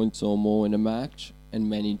 36 points or more in a match and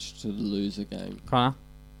manage to lose a game? Connor.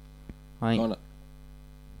 I Connor.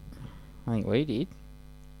 think we did.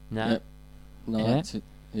 No. Yep. No, Yeah. that's it.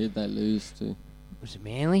 Who'd they lose to? Was it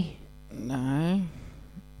Manly? No.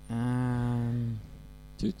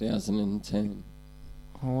 2010.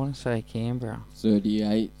 I want to say Canberra.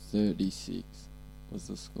 38-36 was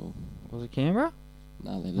the score. Was it Canberra?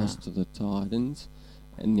 No, they lost to the Titans.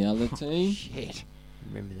 And the other team? Shit.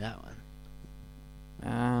 Remember that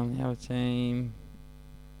one. The other team.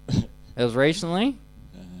 It was recently.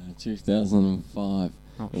 2005.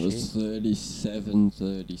 Oh, It was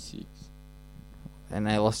 37-36. And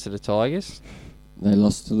they lost to the Tigers. They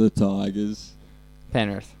lost to the Tigers.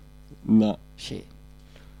 Penrith. No. Shit.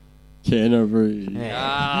 Canterbury.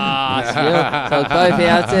 Ah, so it's both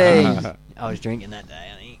our teams. I was drinking that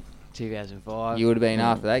day, I think. 2005. You would have been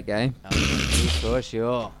after that game. For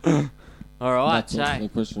sure. All right, That's all the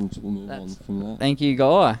questions. We'll move on from that. Thank you,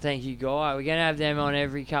 Guy. Thank you, Guy. We're going to have them on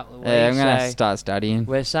every couple of weeks. Yeah, I'm going to so start studying.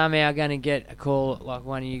 we're somehow going to get a call, like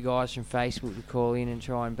one of you guys from Facebook to call in and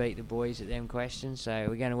try and beat the boys at them questions. So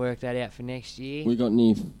we're going to work that out for next year. We got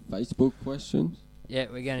any Facebook questions? Yeah,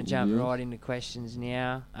 we're going to jump right into questions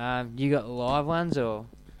now. You got the live ones, or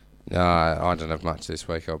No, I don't have much this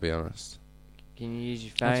week, I'll be honest. can you use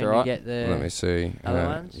your That's phone all right. to get the Let me see. other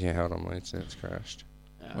ones? Yeah, hold on, wait, it's crashed.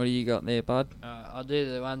 What do you got there, bud? I'll do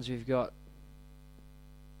the ones we've got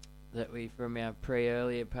that we from our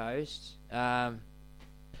earlier posts.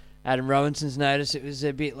 Adam Robinson's noticed it was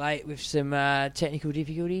a bit late with some technical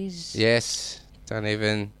difficulties. Yes. Don't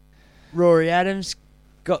even... Rory Adams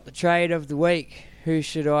got the trade of the week. Who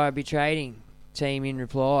should I be trading? Team in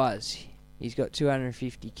replies. He's got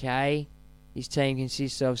 250k. His team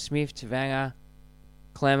consists of Smith, Tavanga,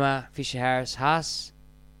 Clemmer, Fisher-Harris, Huss,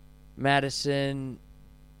 Madison,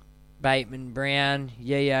 Bateman, Brown,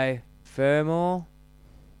 Yeo, Furmore.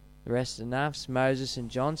 The rest of the nuffs, Moses and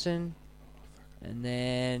Johnson. And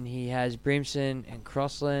then he has Brimson and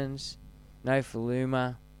Crosslands,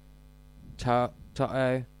 Nofaluma,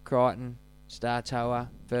 Toto, Crichton, Startoa,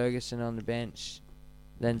 Ferguson on the bench.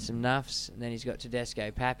 Then some nuffs. And then he's got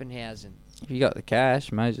Tedesco, Pappenhausen. If you got the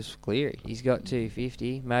cash, Moses Cleary. He's got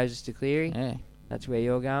 250. Moses to Cleary. Yeah. That's where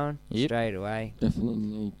you're going? Yep. Straight away. Definitely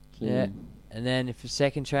need Cleary. Yeah. And then for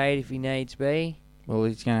second trade, if he needs be. Well,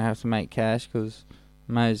 he's going to have to make cash because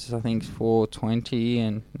Moses, I think, is 420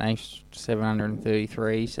 and Naif's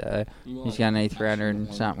 733, so he's going to need 300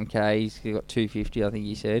 and something K. He's got 250, I think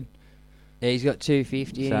he said. Yeah, he's got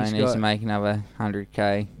 250. So he needs to make another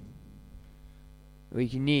 100k. We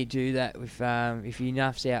can near do that with if he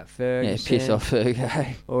nuffs out Ferguson. Yeah, piss off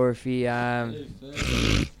Fergo. Or if he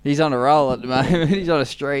he's on a roll at the moment. He's on a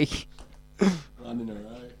streak. One in a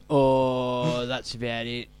row. Oh, that's about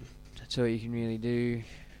it. That's all you can really do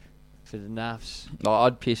for the nuffs.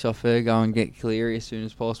 I'd piss off Fergo and get Cleary as soon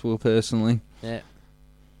as possible, personally. Yeah.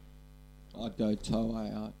 I'd go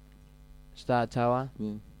Toa out. Start Toa.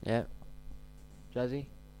 Yeah. Yeah. Jazzy?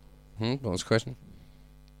 What was the question?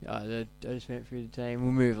 I just went through the team.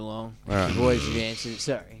 We'll move along. All right. The boys have answered it.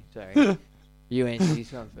 Sorry. You answered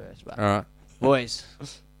this one first. But All right. Boys,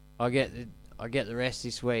 I get the rest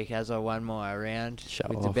this week as I won my round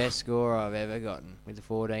with the best score I've ever gotten with the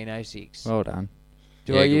 14.06. Well done.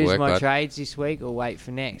 Do I use my trades this week or wait for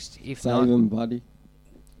next? If Save them, buddy.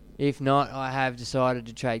 If not, I have decided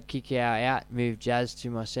to trade Kikau out, move Jazz to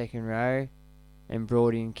my second row, and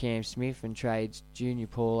brought in Cam Smith and trades Junior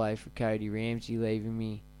Paulo for Cody Ramsey, leaving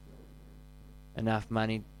me enough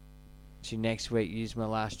money to next week use my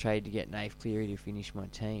last trade to get Nath Cleary to finish my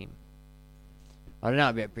team. I don't know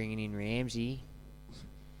about bringing in Ramsey.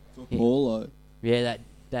 For Paulo? Yeah,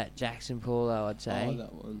 that Jackson Paulo, I'd say. Oh,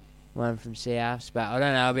 that one. One from Souths, but I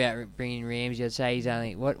don't know about bringing Ramsey. I'd say he's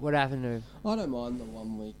only... What happened to... I don't mind the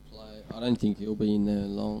 1 week play. I don't think he'll be in there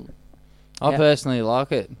long. I personally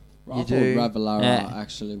like it. I thought Ravalawa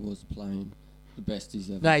actually was playing the best he's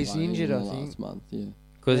ever played. He's injured, in I the think. last month, yeah.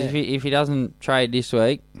 Because if he doesn't trade this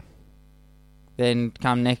week, then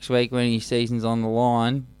come next week when his season's on the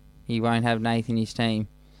line, he won't have Nath in his team.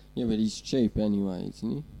 Yeah, but he's cheap anyway, isn't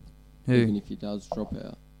he? Who? Even if he does drop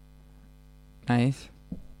out. Nath?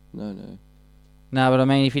 No. No, but I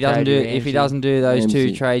mean, if he doesn't do those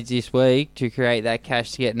two trades this week to create that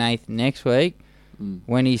cash to get Nath next week,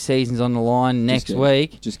 when his season's on the line next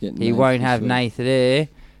week, he won't have Nath there,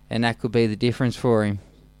 and that could be the difference for him.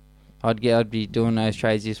 I'd be doing those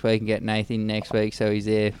trades this week and get Nath in next week, so he's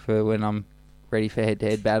there for when I'm ready for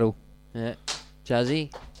head-to-head battle. Yeah,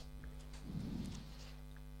 Jazzy.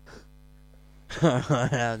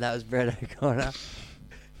 That was Brett O'Connor.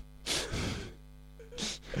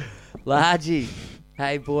 Largy.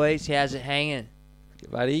 Hey boys, how's it hanging? Good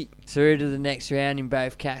buddy. Through to the next round in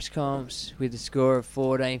both cash comps with a score of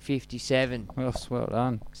 14.57. Well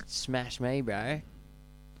done. Smash me, bro.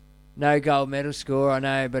 No gold medal score, I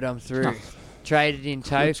know, but I'm through. Traded in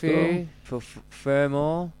Tofu for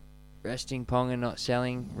Furmore. Resting Ponga, not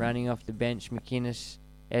selling. Running off the bench, McInnes,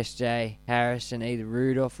 SJ, Harris, and either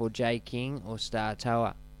Rudolph or Jay King or Star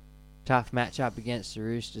Toa. Tough matchup against the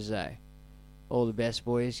Roosters, though. All the best,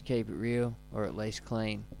 boys. Keep it real, or at least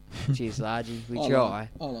clean. Cheers, Largy. We try.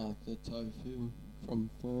 I like the Tofu from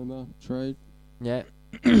Firma trade. Yeah.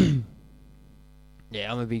 Yeah,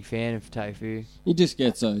 I'm a big fan of Tofu. He just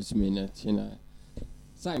gets those minutes, you know.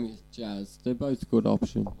 Same as Jazz. They're both good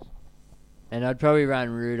options. And I'd probably run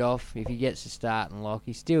Rudolph if he gets a start and lock.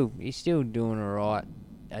 He's still doing all right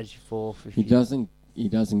as your fourth. He doesn't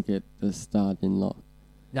get the start in lock.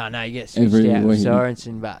 No, he gets switched out with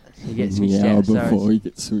Sorensen, but he gets switched out with Sorensen. Before he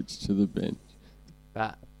gets switched to the bench.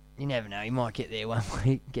 But you never know. He might get there one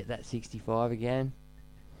week, get that 65 again.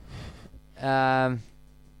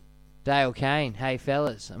 Dale Kane, hey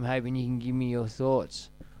fellas, I'm hoping you can give me your thoughts.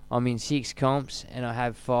 I'm in 6 comps and I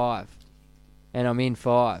have 5. And I'm in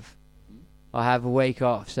 5. I have a week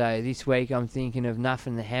off, so this week I'm thinking of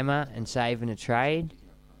nuffing the hammer and saving a trade.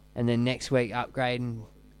 And then next week upgrading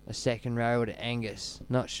a second row to Angus.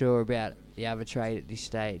 Not sure about the other trade at this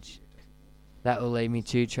stage. That will leave me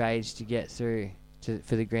 2 trades to get through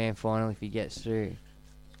for the grand final if he gets through.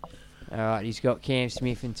 All right, he's got Cam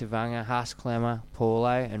Smith and Tavanga, Huss, Clemmer, Paulo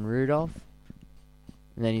and Rudolph.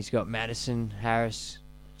 And then he's got Madison, Harris,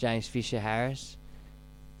 James Fisher-Harris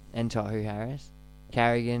and Tohu Harris.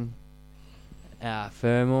 Carrigan,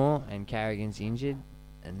 Fermor, and Carrigan's injured.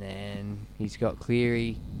 And then he's got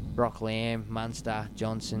Cleary, Brock Lamb, Munster,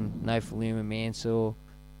 Johnson, Nofaluma, Mansour,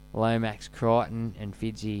 Lomax, Crichton, and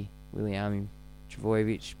Fidzi, Williami,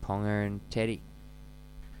 Travojevic, Ponga, and Teddy.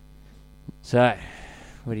 So,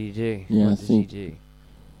 what do you do? Yeah, what does he do?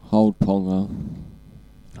 Hold Ponga.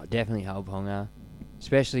 Oh, definitely hold Ponga.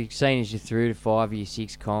 Especially seeing as you're through to 5 of your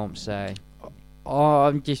 6 comps, so...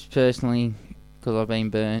 I'm just personally, because I've been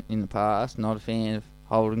burnt in the past, not a fan of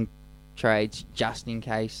holding trades just in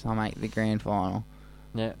case I make the grand final.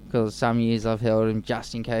 Yeah. Because some years I've held them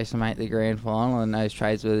just in case I make the grand final, and those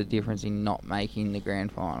trades were the difference in not making the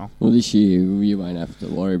grand final. Well, this year you won't have to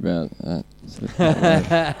worry about that. So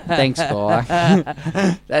Thanks, Guy.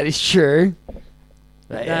 That is true.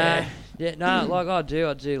 But like I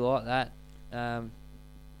do like that.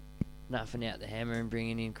 Nothing out the hammer and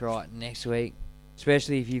bringing in Crichton next week.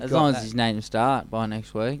 Especially if you've as got long that. as he's named to start by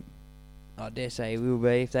next week. I dare say he will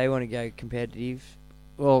be if they want to go competitive.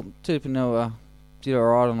 Well, Tupanua did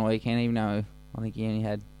alright on the weekend, even though I think he only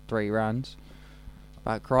had 3 runs.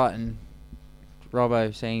 But Crichton,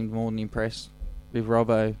 Robbo seemed more than impressed with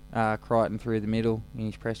Crichton through the middle in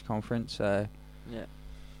his press conference. So, yeah.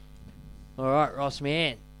 All right, Ross,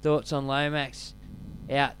 man. Thoughts on Lomax?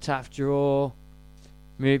 Out, tough draw.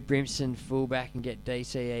 Move Brimson fullback and get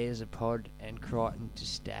DCE as a pod and Crichton to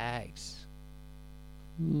Stags.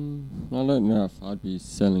 I don't know if I'd be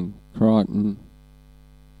selling Crichton.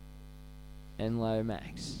 And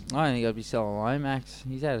Lomax. I don't think I'd be selling Lomax.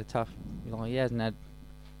 He's had a tough... he hasn't had...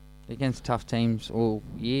 Against tough teams all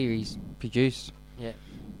year, he's produced. Yeah.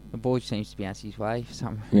 The boy seems to bounce his way for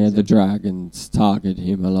some Yeah, reason. the Dragons target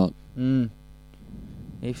him a lot.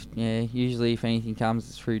 Usually if anything comes,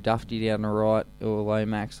 it's through Dufty down the right, or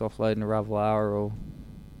Lomax offloading to Ravalawa, or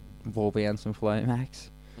ball bouncing for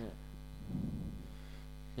Lomax.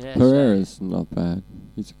 Yeah, Pereira's not bad.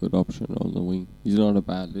 He's a good option on the wing. He's not a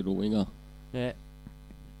bad little winger. Yeah.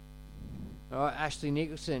 All right, Ashley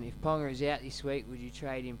Nicholson. If Ponga is out this week, would you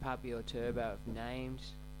trade in Puppy or Turbo if named?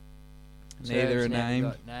 Neither are never named.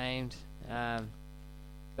 got named.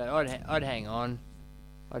 But I'd hang on.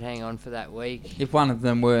 I'd hang on for that week. If one of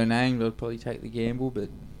them were named, I'd probably take the gamble, but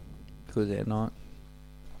because they're not.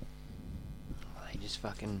 They just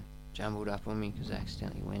fucking jumbled up on me because I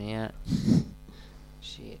accidentally went out.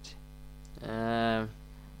 Shit. All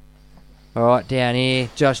right, down here,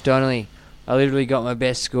 Josh Donnelly. I literally got my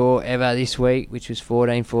best score ever this week, which was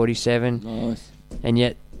 14.47. Nice. And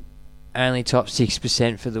yet, only top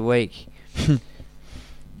 6% for the week.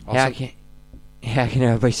 How can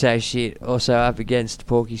I be so shit? Also up against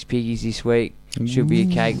Porky's Piggies this week. Should be a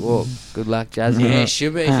cakewalk. Good luck, Jazzy. Yeah,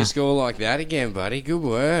 should be if you score like that again, buddy. Good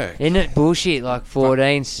work. Isn't it bullshit? Like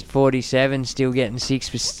 47, still getting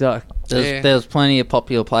 6%. There was plenty of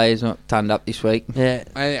popular players turned up this week. Yeah.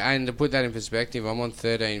 And to put that in perspective, I'm on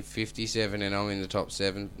 13.57 and I'm in the top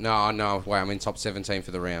 7. No, wait, I'm in top 17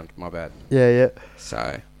 for the round. My bad. Yeah.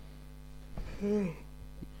 So. Alright,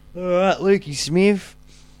 Lukey Smith.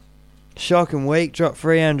 Shocking week. Dropped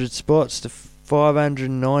 300 spots to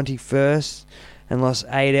 591st and lost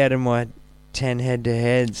 8 out of my 10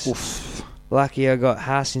 head-to-heads. Oof. Lucky I got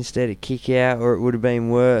Huss instead of kick-out, or it would have been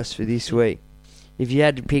worse for this week. If you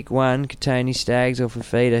had to pick one, Katoni, Stags or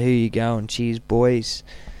Fafita, who you going? Cheers, boys.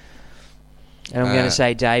 And I'm going to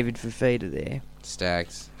say David Fafita there.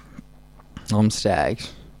 Stags. I'm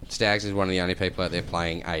Stags. Stags is one of the only people out there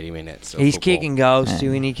playing 80 minutes. He's football. kicking goals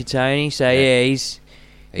too, isn't he, Katoni? So, he's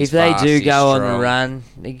if He's they fast, do he's go on the strong. run,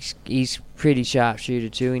 he's pretty sharp shooter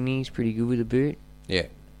too, and he's pretty good with the boot. Yeah.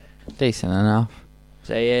 Decent enough.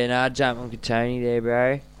 So, I'd jump on Katoni there,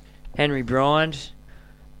 bro. Henry Bryant,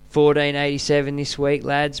 14.87 this week,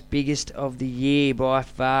 lads. Biggest of the year by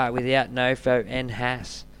far, without Nofo and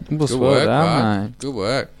Haas. Good work, Bart. Good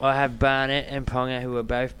work. I have Barnett and Ponga, who are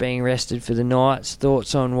both being rested for the Knights.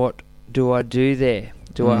 Thoughts on what do I do there?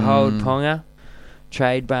 Do I hold Ponga?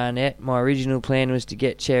 Trade Barnett. My original plan was to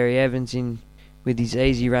get Cherry Evans in with his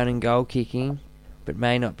easy run and goal kicking, but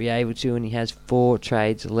may not be able to, and he has 4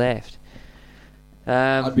 trades left.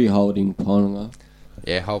 I'd be holding Ponga.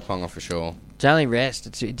 Yeah, hold Ponga for sure. It's only rest.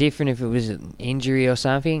 It's different if it was an injury or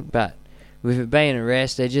something, but with it being a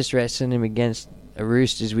rest, they're just resting him against a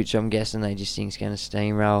Roosters, which I'm guessing they just think is going to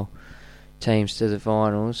steamroll teams to the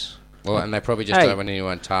finals. Well, and they probably just don't want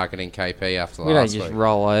anyone targeting KP after We last don't just week.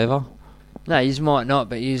 roll over. No, you might not,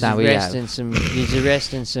 but you're resting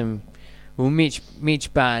some. Well,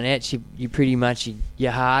 Mitch Barnett's you pretty much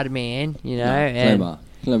your hard man, you know. And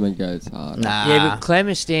Clemmer goes hard. Nah. yeah, but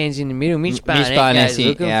Clemmer stands in the middle. Mitch Barnett Barnett's goes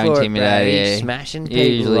looking our for it, bro. intimidator, He's yeah. smashing He people.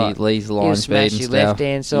 usually like, leaves the he'll line smash speed your and stuff.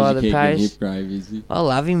 left-hand side of the post. Hip grave, is he? I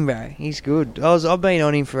love him, bro. He's good. I've been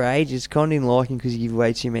on him for ages. Con didn't like him because he gave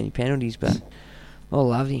away too many penalties, but I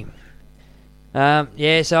love him.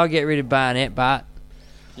 Yeah, so I'll get rid of Barnett, but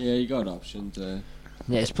Yeah, you got options there.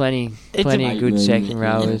 there's plenty It's of a- good second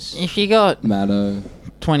Yeah. rowers. If you got Maddo.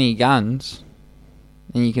 20 guns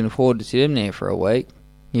and you can afford to sit him there for a week,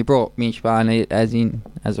 you brought Mitch Barnett as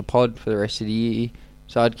a pod for the rest of the year,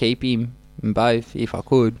 so I'd keep him in both if I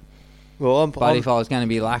could. Well, But if I was going to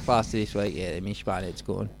be lackluster this week, yeah, Mitch Barnett's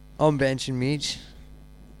gone. I'm benching Mitch.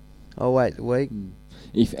 I'll wait the week.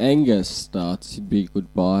 If Angus starts, he'd be a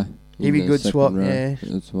good buy. He'd in be the good second swap, row yeah.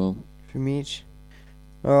 as well. For Mitch.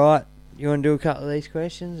 Alright, you want to do a couple of these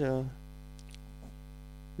questions or?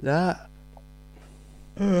 Nah.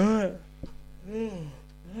 Alright.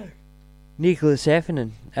 Nicholas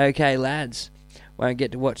Heffernan. Okay, lads. Won't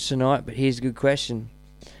get to watch tonight, but here's a good question.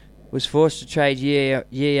 Was forced to trade Yeo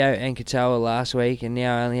and Katoa last week and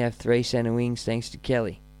now only have 3 centre wings thanks to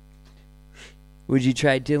Kelly. Would you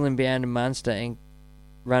trade Dylan Bound to Munster and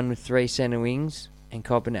run with 3 centre wings and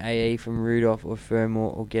cop an AE from Rudolph or Fermor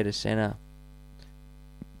or get a centre?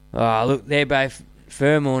 Oh, look, they're both...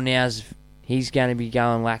 Fermor he's going to be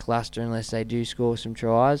going lacklustre unless they do score some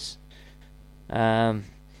tries. In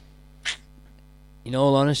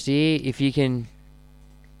all honesty, if you can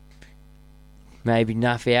maybe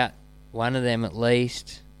nuff out one of them at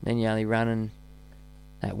least, then you're only running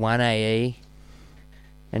that 1 AE.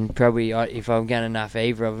 And probably, if I'm going to nuff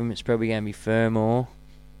either of them, it's probably going to be Fermor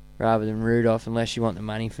rather than Rudolph, unless you want the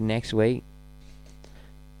money for next week.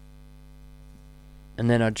 And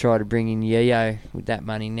then I'd try to bring in Yeo with that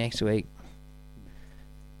money next week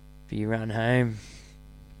for your run home.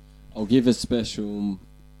 I'll give a special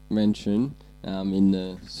mention in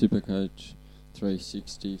the Supercoach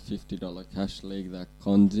 360 $50 cash league that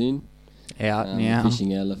Con's in. Out now.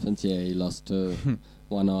 Fishing Elephants, yeah, he lost to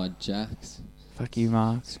One-Eyed Jacks. Fuck you,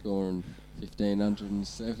 Mark. Scoring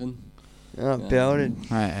 1,507. Oh, belted.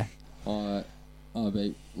 Yeah. I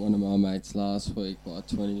beat one of my mates last week by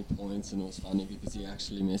 20 points, and it was funny because he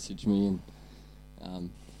actually messaged me and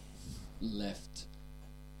left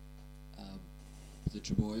the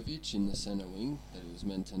Trebojevic in the centre wing that he was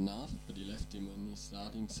meant to nuff, but he left him on his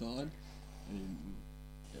starting side, and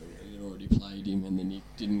he already played him, and then he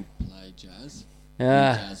didn't play Jazz.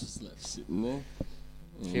 And Jazz was left sitting there.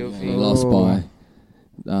 And, he lost by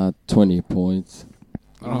 20 points.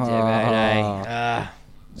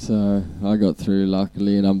 So I got through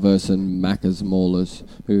luckily, and I'm versing Macca's Maulers,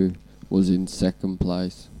 who was in second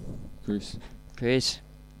place. Chris.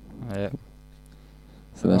 Yeah.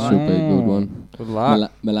 So that should be a good one. Good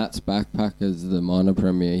luck. Malat's Backpackers, the minor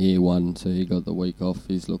premier, he won, so he got the week off.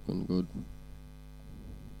 He's looking good.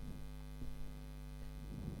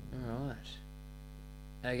 Alright.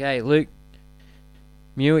 Okay, Luke.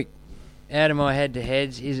 Muick. Out of my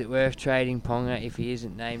head-to-heads, is it worth trading Ponga if he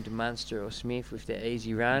isn't named Munster or Smith with the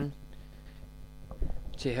easy run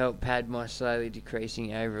to help pad my slowly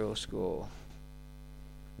decreasing overall score?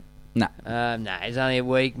 Nah. It's only a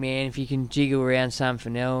week, man. If you can jiggle around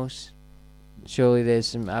something else, surely there's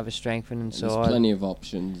some other strengthening side. There's plenty of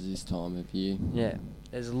options this time of year. Yeah,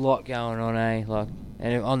 there's a lot going on, eh?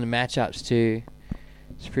 And on the matchups too,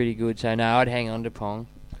 it's pretty good. So no, I'd hang on to Pong.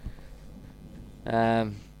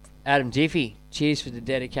 Adam Diffie, cheers for the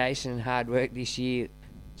dedication and hard work this year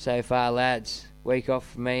so far, lads. Week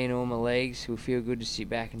off for me and all my leagues. Will feel good to sit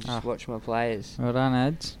back and just watch my players. Well done,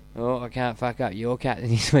 Ads. Oh, I can't fuck up your captain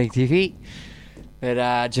this week, Diffie.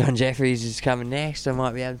 But John Jeffries is coming next. I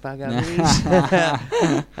might be able to fuck up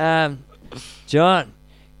his. John,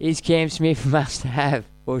 is Cam Smith a must-have,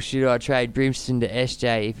 or should I trade Brimston to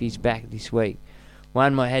SJ if he's back this week?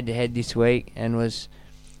 Won my head-to-head this week and was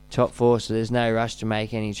top 4, so there's no rush to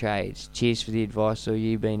make any trades. Cheers for the advice, or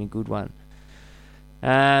you being a good one.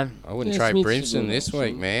 I wouldn't trade Smith's Brimston this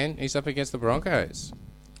week, man. He's up against the Broncos.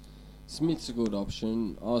 Smith's a good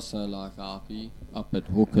option. Also like Arpey up at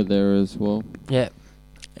hooker there as well. Yeah.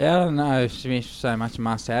 Yeah, I don't know if Smith's so much a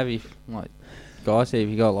must-have. If, like Guy said, if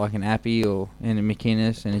you got like an Appy or and a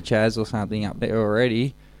McInnes and a Chaz or something up there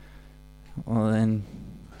already, well then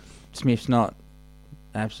Smith's not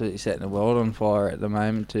absolutely setting the world on fire at the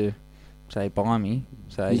moment to say buy me.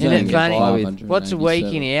 So Isn't it funny? What's a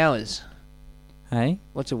week in hours? Hey?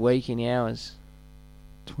 What's a week in hours?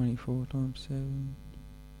 24 times 7.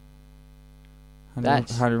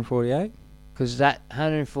 That's 148. Because that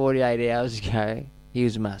 148 hours ago, he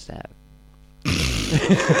was a must-have.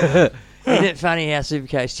 Isn't it funny how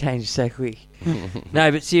Supercoach changes so quick?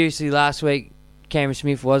 No, but seriously, last week, Cameron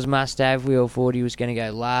Smith was must-have. We all thought he was going to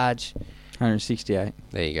go large. 168.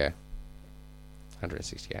 There you go.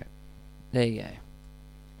 168. There you go.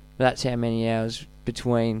 That's how many hours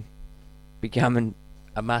between becoming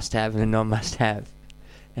a must-have and a non-must-have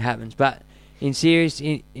it happens. But on a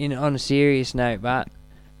serious note,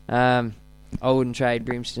 I wouldn't trade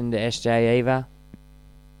Brimston to SJ either.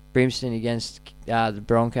 Brimston against the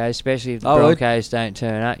Broncos, especially if the Broncos don't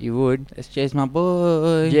turn up, you would. SJ's my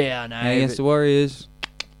boy. Yeah, I know. Against the Warriors.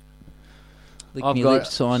 I've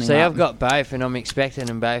got both, and I'm expecting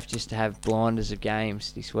them both just to have blinders of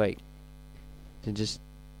games this week to just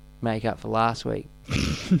make up for last week.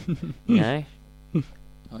 You know?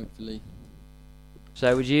 Hopefully.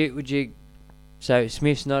 So would you? So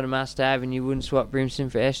Smith's not a must-have, and you wouldn't swap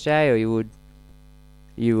Brimston for SJ, or you would?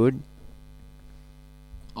 You would.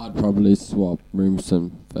 I'd probably swap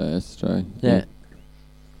Brimston for SJ. Yeah.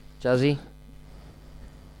 Juzzy?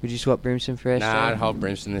 Would you swap Brimston for SJ? Nah, I'd hold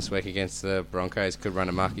Brimston this week against the Broncos. Could run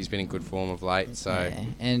amok. He's been in good form of late. So yeah.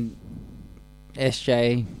 And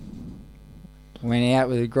SJ went out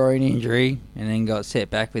with a groin injury and then got set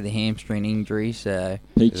back with a hamstring injury. So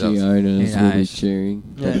Peachy owners will be knows? cheering.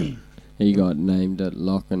 Yeah. He got named at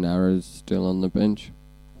lock and arrows, still on the bench.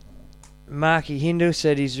 Marky Hindle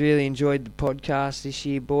said he's really enjoyed the podcast this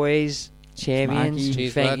year, boys. Champions.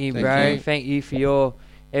 Cheers, Thank bud. you, Thank bro. you. Thank you for your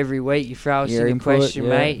every week you throw us Your in a input, question, yeah.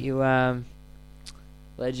 mate. You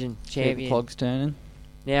legend, keep the champion. clogs turning.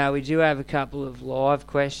 Now we do have a couple of live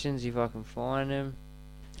questions if I can find them.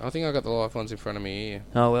 I think I got the live ones in front of me here.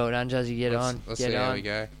 Oh, well done, Juzzy. Get on. Let's Get see on. how we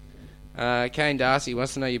go. Kane Darcy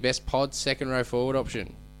wants to know your best pod second row forward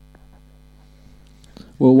option.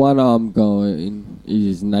 Well, one I'm going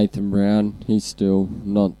is Nathan Brown. He's still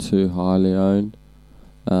not too highly owned.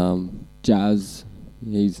 Jazz,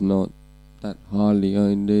 he's not that highly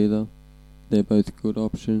owned either. They're both good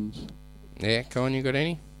options. Yeah, Colin, you got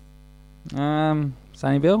any?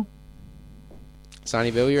 Sonny Bill?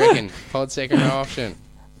 Sonny Bill, you reckon? Pod second row option.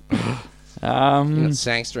 You're not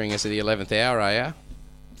sangstering us at the 11th hour, are you?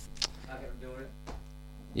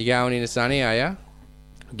 You going into Sonny, are you?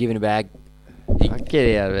 Giving a bag.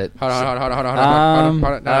 Get out of it. Hold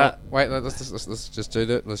on. No, wait, let's just do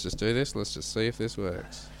that. Let's just do this. Let's just see if this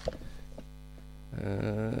works.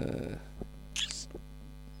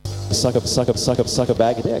 Suck a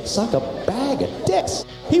bag of dicks. Suck a bag of dicks.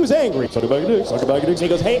 He was angry. Suck a bag of dicks. Suck a bag of dicks. And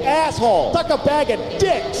he goes, hey, asshole. Suck a bag of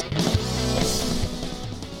dicks.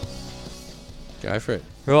 Go for it.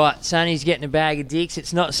 Right, Sonny's getting a bag of dicks.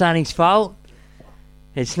 It's not Sonny's fault.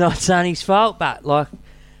 It's not Sonny's fault, but like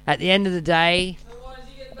at the end of the day,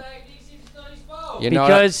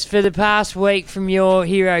 because for the past week from your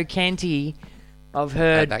hero Kenty, I've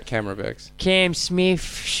heard that camera works. Cam Smith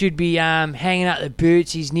should be hanging up the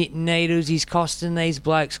boots. He's knitting needles. He's costing these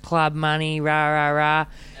blokes club money. Rah rah rah.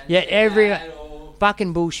 Yet every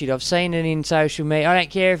fucking bullshit. I've seen it in social media. I don't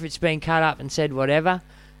care if it's been cut up and said whatever,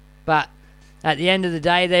 but at the end of the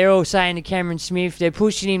day, they're all saying to Cameron Smith, they're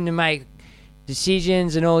pushing him to make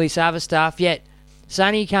decisions and all this other stuff. Yet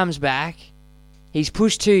Sonny comes back. He's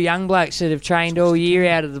pushed two young blokes that have trained all year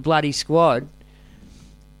out of the bloody squad.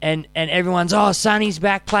 And everyone's, Sonny's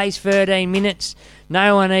back, plays 13 minutes.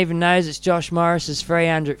 No one even knows it's Josh Morris's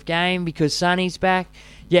 300th game because Sonny's back.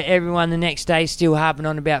 Yet everyone the next day still harping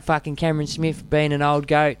on about fucking Cameron Smith being an old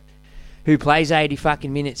goat who plays 80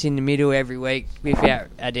 fucking minutes in the middle every week without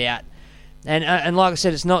a doubt. And like I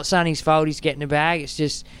said, it's not Sonny's fault he's getting a bag. It's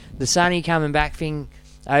just the Sonny coming back thing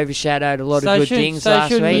overshadowed a lot of good things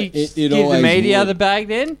last week. Give the media the bag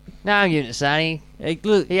then? No, I'm giving it to Sonny.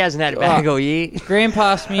 Look, he hasn't had a bag all year.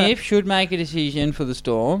 Grandpa Smith should make a decision for the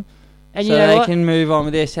Storm and so you know they what? can move on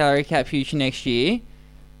with their salary cap future next year.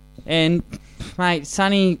 And, mate,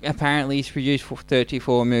 Sonny apparently has produced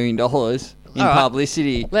 $34 million in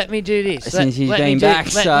publicity. Let me do this. Since he's been back,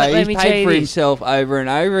 so he's paid for himself over and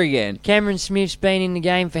over again. Cameron Smith's been in the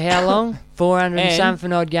game for how long? 400 and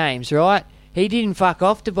something odd games, right? He didn't fuck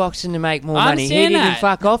off to boxing to make more money. He didn't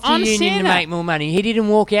fuck off to union to make more money. He didn't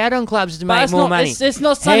walk out on clubs to make more money. It's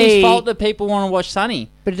not Sonny's fault that people want to watch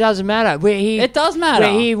Sonny. But it doesn't matter. It does matter.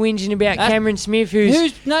 We're here whinging about Cameron Smith,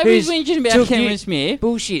 nobody's whinging about Cameron Smith.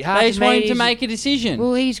 Bullshit. They just want him to make a decision.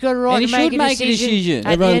 Well, he's got a right to make a decision.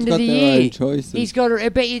 At the end of the year, he's got. I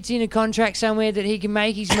bet it's in a contract somewhere that he can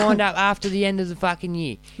make his mind up after the end of the fucking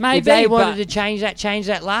year. Maybe if they wanted to change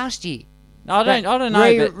that last year. I don't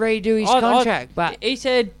know. But redo his contract, but he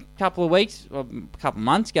said a couple of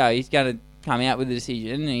months ago, he's going to come out with a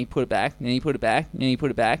decision, and he put it back, and he put it back, and he put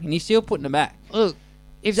it back, and he's still putting it back. Look,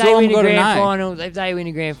 if So they I'm win a gotta grand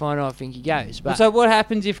know. final, I think he goes. But So what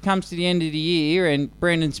happens if it comes to the end of the year and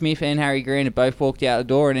Brendan Smith and Harry Grant have both walked out the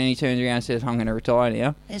door and then he turns around and says, I'm going to retire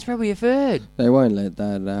now? there's probably a third. They won't let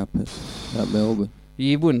that happen at Melbourne.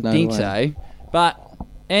 You wouldn't No think way. so.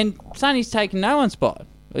 And Sonny's taken no one's spot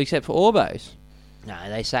except for Orbo's. No,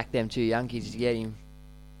 they sacked them 2 young kids to get him.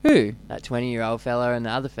 Who? That 20-year-old fella and the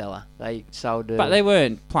other fella. They sold to... But they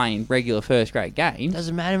weren't playing regular first-grade games.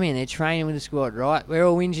 Doesn't matter, man. They're training with the squad, right? We're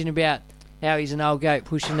all whinging about how he's an old goat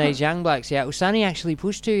pushing these young blokes out. Well, Sonny actually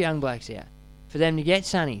pushed 2 young blokes out for them to get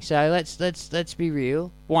Sonny. So let's be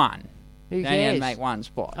real. One. Who They only had cares? to make one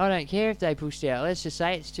spot. I don't care if they pushed out. Let's just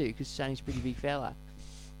say it's 2 because Sonny's a pretty big fella.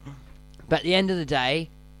 But at the end of the day,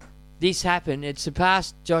 this happened. It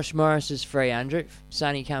surpassed Josh Morris's 300th.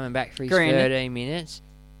 Sonny coming back for his Granted. 13 minutes.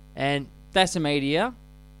 And that's the media.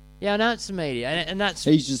 Yeah, I know it's the media. And that's...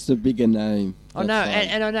 He's just a bigger name. I know, That's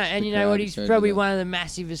like and I know, and the you know crowd what? He's showed probably you that. one of the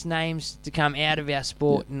massivest names to come out of our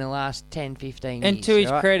sport in the last 10, 15 years. And to his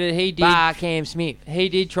right? credit, he did... Bar Cam Smith. He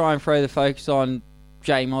did try and throw the focus on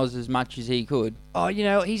J Moz as much as he could. Oh, you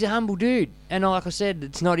know, he's a humble dude. And like I said,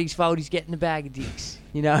 it's not his fault he's getting the bag of dicks.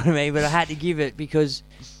 You know what I mean? But I had to give it because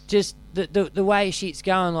just the way shit's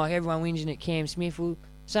going, like everyone whinging at Cam Smith, well,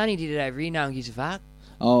 Sonny did it over here, no one gives a fuck.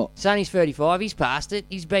 Oh, Sonny's 35, he's past it.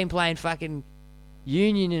 He's been playing fucking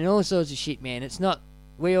union and all sorts of shit, man. It's not,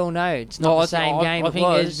 we all know, it's not the same game I it think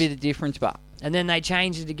was. there's a bit of difference, but... And then they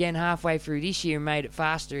changed it again halfway through this year and made it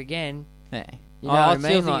faster again. Yeah. You know I what I still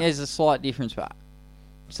mean? think Like- there's a slight difference, but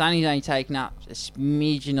Sonny's only taken up a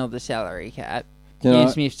smidgen of the salary cap. Can Ian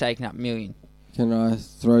I- Smith's taken up $1 million. Can I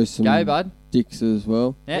throw some Go, bud. dicks as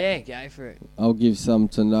well? Yeah, go for it. I'll give some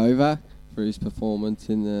to Novak for his performance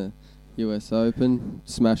in the US Open,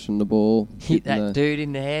 smashing the ball. Hit hitting that the- dude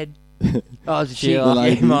in the head. Oh, it's a She shit.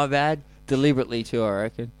 like- Yeah, my bad. Deliberately too, I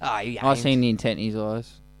reckon. Oh, he I aimed. seen the intent in his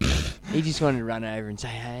eyes. He just wanted to run over and say,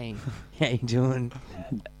 hey, how you doing?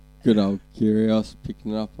 Good old Kyrgios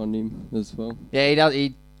picking up on him as well. Yeah, he does.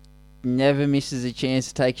 He never misses a chance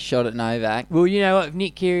to take a shot at Novak. Well, you know what? If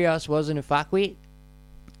Nick Kyrgios wasn't a fuckwit,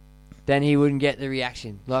 then he wouldn't get the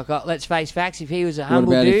reaction. Like, let's face facts, if he was a What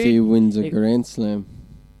humble about dude... if he wins a if- Grand Slam?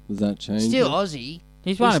 Does that change? Still it? Aussie.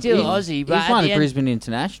 He's still won Aussie, but he's won at a the end, Brisbane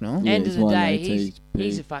International. Yeah, end of he's the won day, ATP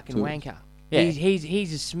he's a fucking tours. wanker. Yeah.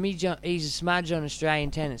 He's a smudge on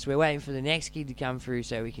Australian tennis. We're waiting for the next kid to come through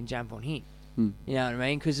so we can jump on him. Hmm. You know what I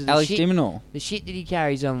mean? Because of the Alex shit, de Minaur. the shit that he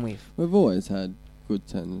carries on with. We've always had good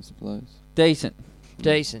tennis players. Decent.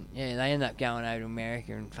 Decent. Yeah, they end up going over to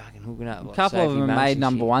America and fucking hooking up. A Like couple of Sophie them Monks made and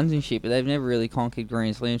number shit. ones and shit, but they've never really conquered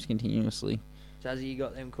Grand Slams continuously. Juzzy, you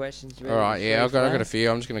got them questions ready? All right, yeah, I've got a few.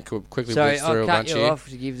 I'm just going to quickly Sorry, blitz through I'll a cut bunch you here. off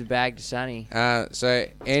to give the bag to Sonny. So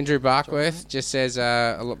Andrew Barkworth just says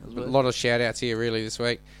a lot of shout outs here really this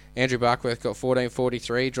week. Andrew Barkworth got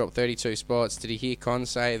 14.43, dropped 32 spots. Did he hear Con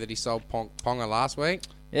say that he sold Ponga last week?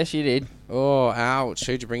 Yes, you did. Oh, ouch.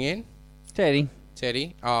 Who'd you bring in? Teddy.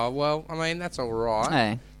 Teddy. Oh, well, I mean, that's all right.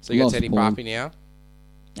 Hey. So you got Lost Teddy Paul. Puppy now.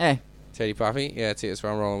 Hey. Teddy Puffy, yeah, that's what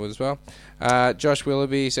I'm rolling with as well. Josh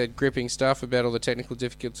Willoughby said gripping stuff about all the technical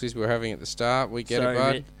difficulties we were having at the start. We get Sorry, it,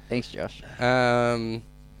 bud. mate. Thanks, Josh.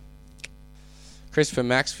 Christopher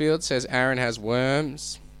Maxfield says Aaron has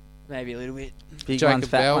worms. Maybe a little bit. Big Jacob ones,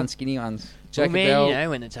 fat Bell. ones, skinny ones. Well, Jacob man, Bell. you know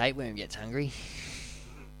when the tapeworm gets hungry.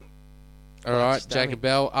 All right, stomach. Jacob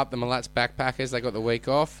Bell up the Malat's backpackers. They got the week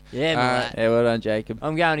off. Yeah, Malat. Yeah, well done, Jacob.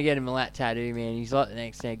 I'm going to get him a lat tattoo, man. He's like the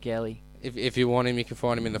next Ned Kelly. If you want him, you can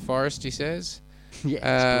find him in the forest. He says.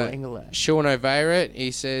 Yeah, it's cool. Sean O'Varett,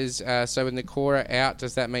 he says. So with Nakora out,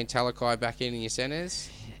 does that mean Talakai back in your centres?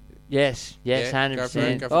 Yes, Yeah, 100%. go for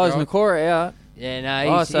it, go for Oh, is gold. Nakora out? Yeah,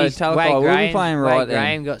 no, he's, so he's Talakai Wade will be Graham, playing right Wade then.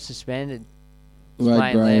 Graham got suspended. Wade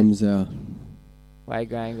playing Graham's out. Wade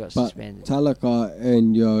Graham got But suspended. Talakai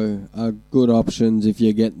and Yo are good options if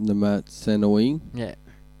you're getting them at centre wing. Yeah.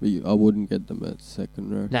 But I wouldn't get them at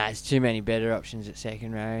second row. Nah, there's too many better options at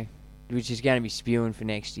second row, which is going to be spewing for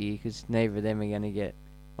next year because neither of them are going to get.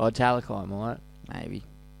 Oh, Talakai might. Maybe.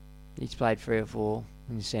 He's played 3 or 4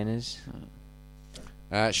 in the centres.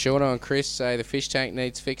 Shauna and Chris say the fish tank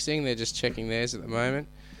needs fixing. They're just checking theirs at the moment.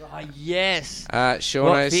 Oh, yes. Shauna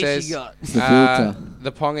What fish says you got? It's the filter.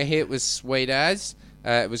 the Ponga hit was sweet as.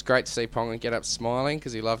 It was great to see Ponga get up smiling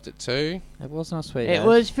because he loved it too. It was not sweet. It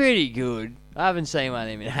was pretty good. I haven't seen one of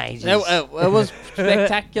them in ages. It was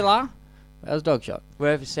spectacular. That was dog shot.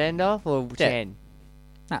 Worth a send-off or 10?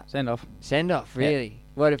 Nah, send off. Send-off, really?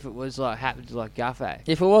 What if it was like happened to like Guffo?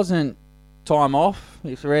 If it wasn't time off,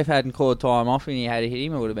 if the ref hadn't called time off and he had to hit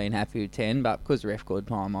him, I would have been happy with 10. But because the ref called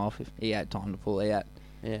time off, if he had time to pull out,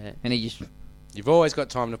 Yeah. and he just You've always got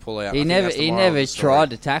time to pull out. I he think never that's the he moral of never the story. tried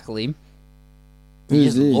to tackle him. He Who's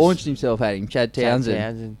just this? launched himself at him, Chad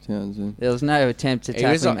Townsend. Townsend. There was no attempt to He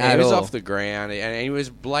tackle was, him he at was all. off the ground, and he was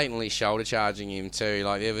blatantly shoulder charging him too.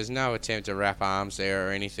 Like there was no attempt to wrap arms there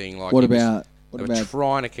or anything. Like What he was- about- they what were about-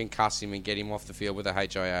 trying to concuss him and get him off the field with a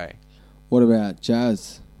HIA? What about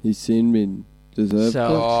Jazz? His sin bin deserved.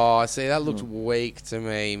 Oh, see, that looked weak to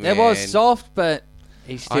me, man. It was soft, but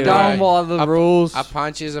he's I still know. going by the rules. A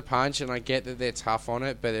punch is a punch, and I get that they're tough on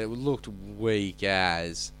it, but it looked weak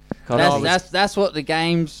as. That's what the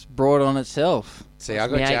game's brought on itself. See, I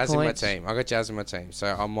got Jazz in my team.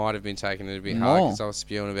 So I might have been taking it a bit hard because I was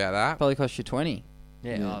spewing about that. Probably cost you 20.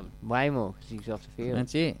 Yeah, way more because he's off the field.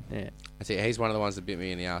 That's it. Yeah. That's it. He's one of the ones that bit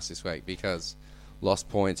me in the ass this week because lost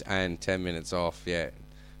points and 10 minutes off. Yeah,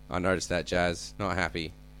 I noticed that, Jazz. Not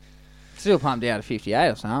happy. Still pumped out of 58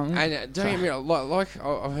 or something. And don't get me wrong, like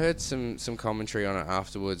I've heard some commentary on it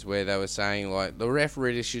afterwards where they were saying like the ref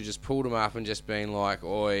really should just pulled him up and just been like,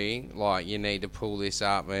 "Oi, like you need to pull this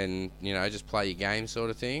up and just play your game," sort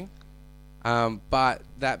of thing. But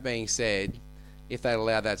that being said, if they'd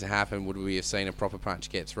allowed that to happen, would we have seen a proper punch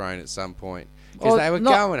get thrown at some point? Because they were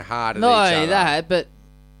going hard at each other. No, that, but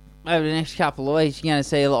over the next couple of weeks, you're going to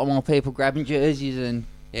see a lot more people grabbing jerseys and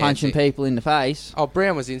punching people in the face. Oh,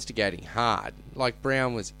 Brown was instigating hard. Like,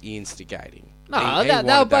 Brown was instigating. No, they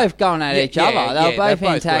were both going at each other. They were both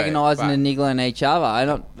antagonising were, and niggling each other.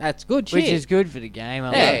 And that's good shit. Which is good for the game.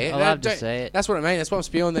 I love to see it. That's what I mean. That's what I'm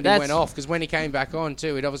spewing that he went off. Because when he came back on,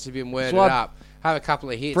 too, he'd obviously been worded what- up. Have a couple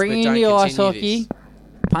of hits, Bring but in don't the continue ice hockey. this.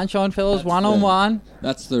 Punch on fellas one-on-one.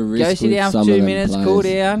 That's the risk. Go sit with down some for of 2 them minutes, players. cool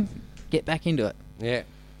down, get back into it. Yeah.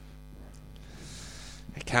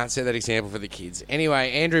 I can't set that example for the kids.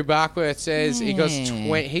 Anyway, Andrew Barkworth says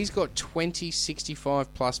he's got 20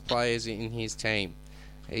 65-plus players in his team.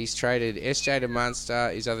 He's traded SJ to Munster.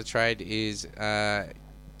 His other trade is Ponga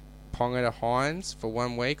to Hines for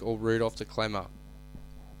 1 week or Rudolph to Clemmer.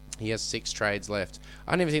 He has 6 trades left.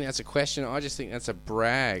 I don't even think that's a question. I just think that's a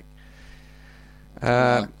brag.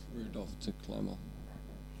 Rudolph to Clemmer.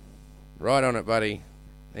 Right on it, buddy.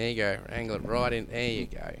 There you go. Angle it right in. There you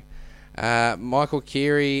go. Michael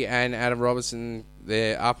Keary and Adam Robertson,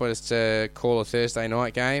 they're up on us to call a Thursday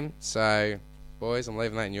night game. So, boys, I'm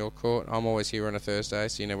leaving that in your court. I'm always here on a Thursday,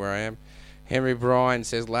 so you know where I am. Henry Bryan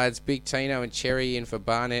says, lads, Big Tino and Cherry in for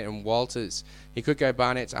Barnett and Walters. He could go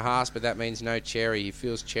Barnett to Haas, but that means no Cherry. He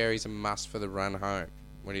feels Cherry's a must for the run home.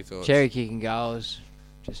 What are your thoughts? Cherry kicking goals,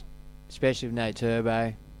 just especially with no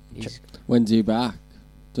Turbo. When's he back?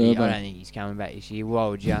 Turbo. I don't think he's coming back this year. Why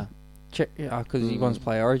would you? Because he wants to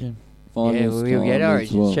play Origin. Finals he'll get time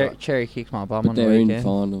as Origin. well. Cherry kicks my bum But on the they're in weekend.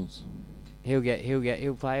 finals.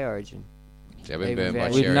 He'll play Origin. Yeah, been burned by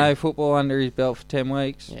With Cherry. no football under his belt for 10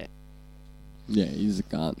 weeks. Yeah. Yeah, he's a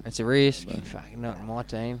gun. It's a risk. Fucking not in my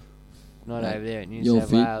team. Not Mate, over there at New you're South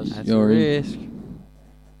fit, Wales. That's you're a in. risk.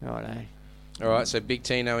 Right, All right, so Big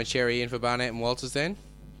Tino and Cherry in for Barnett and Walters then?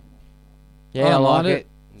 Yeah, I like it.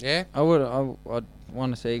 Yeah? I'd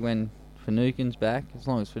want to see when Finucane's back, as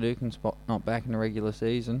long as Finucane's not back in the regular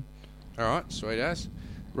season. All right, sweet as.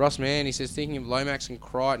 Ross Mann, he says, thinking of Lomax and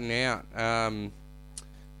Crichton out, because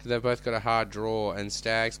they've both got a hard draw, and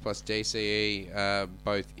Stags plus DCE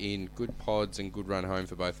both in good pods and good run home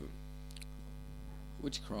for both of them.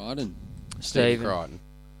 Which Crichton? Stephen. Crichton.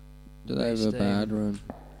 Do they have a bad run?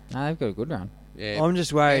 No, they've got a good run. Yeah, I'm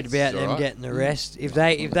just worried that's about them alright. getting the rest. If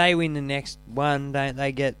they win the next one, don't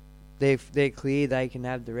they get? They're clear. They can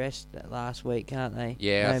have the rest that last week, can't they?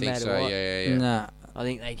 Yeah, No I think matter so. what. Yeah. Nah, I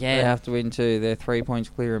think they they can. have to win too. They're 3 points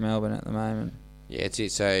clear of Melbourne at the moment. Yeah, it's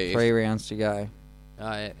it. So 3 rounds to go.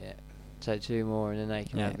 Oh yeah. So 2 more, and then they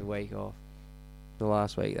can have the week off. The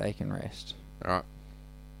last week they can rest. all right.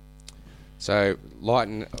 So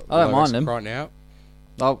Lighten. I don't mind them. Crichton out.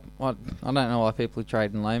 I don't know why people are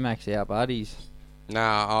trading Lomax out, but he's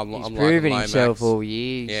Nah, He's I'm proven liking himself Lomax. all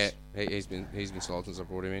years. Yeah, he's been solid since I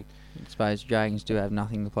brought him in. I suppose Dragons do have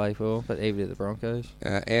nothing to play for, but even do the Broncos.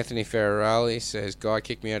 Anthony Ferrarelli says, "Guy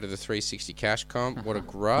kicked me out of the 360 cash comp. What a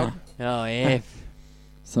grub." Oh yeah.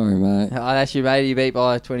 Sorry, mate. Oh, that's your mate you beat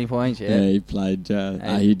by 20 points, yeah? Yeah, he played Jazz.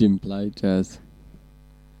 Hey. He didn't play Jazz.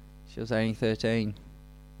 She was only 13.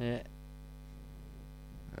 Yeah.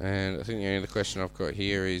 And I think the only other question I've got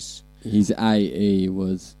here is His AE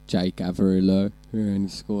was Jake Averillo, who only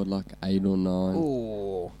scored like 8 or 9.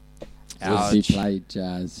 Ooh. If he played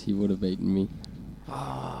Jazz, he would have beaten me.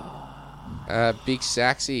 Big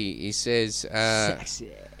Saxy. He says,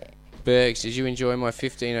 Bergs, did you enjoy my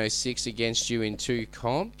 1506 against you in 2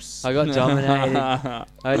 comps? I got dominated. I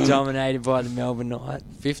got dominated by the Melbourne Knight.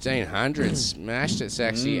 1500 smashed it,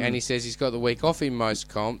 Saxy, and he says he's got the week off in most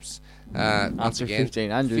comps. Once After again,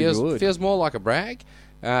 1500, you would. feels more like a brag.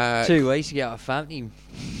 2 weeks ago, I thumped him.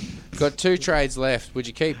 Got 2 trades left. Would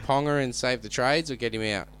you keep Ponga and save the trades or get him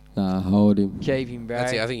out? Nah, hold him. Keep him, bro.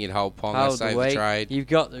 That's it. I think you'd hold Ponga, Hold save the the week. trade. You've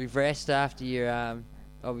got the rest after your,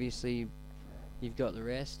 obviously, you've got the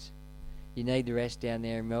rest. You need the rest down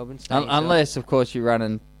there in Melbourne. Unless, of course, you're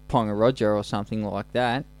running Ponga Roger or something like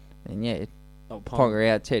that. Then, yeah, Ponga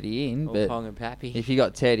out, Teddy in. Or But Ponga Pappy. if you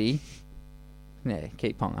got Teddy, yeah,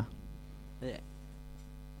 keep Ponga. Yeah.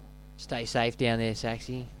 Stay safe down there,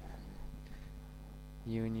 Saxy.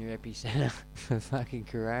 You and your epicenter for fucking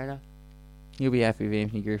Corona. You'll be happy with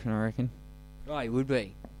Anthony Griffin, I reckon. Oh, he would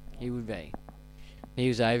be. He would be. He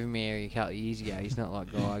was over Mary a couple of years ago. He's not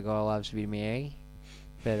like Guy. Guy loves a bit of Mary.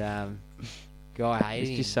 But, Guy hated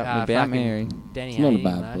him. It's just something about Mary. Danny He's not a hated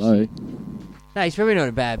him bad last bloke. year. No, he's probably not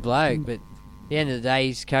a bad bloke, but at the end of the day,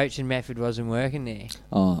 his coaching method wasn't working there.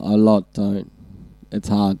 Oh, a lot don't. It's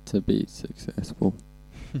hard to be successful.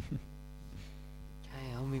 Okay,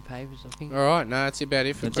 hold me papers, I think. All right, no, that's about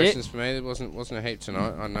it for That's questions it. for me. There wasn't a heap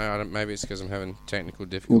tonight. I know. Maybe it's because I'm having technical We'll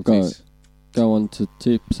difficulties. go on to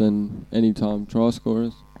tips and anytime try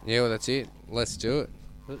scorers. Yeah, well, that's it. Let's do it.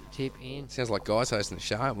 Put the tip in. Sounds like guys hosting the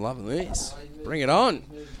show. I'm loving this. Bring it on.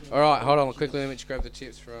 All right, hold on quickly. Let me just grab the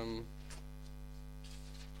tips from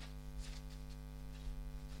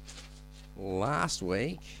last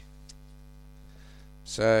week.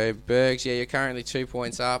 So, Bergs, yeah, you're currently 2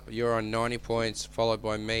 points up. You're on 90 points, followed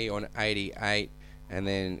by me on 88, and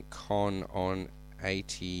then Con on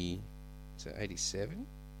 80. Is it 87?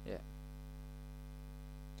 Yeah.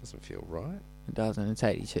 Doesn't feel right. It doesn't. It's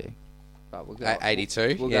 82. But we'll go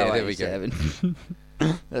 82? We'll Yeah, go there we go. 87.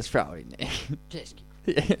 That's probably in there. Just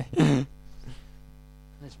Yeah.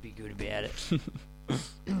 let's be good about it.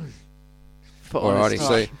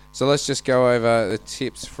 Alrighty, so let's just go over the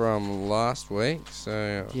tips from last week.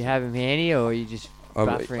 So Do you have them handy, or are you just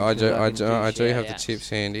buffering? I 'cause do. I've I been do. doing I do have the shout-outs? tips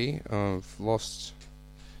handy. I've lost.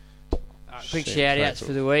 Quick Shit, shout outs thankful.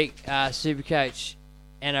 for the week. Supercoach,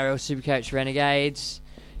 NRL Supercoach Renegades,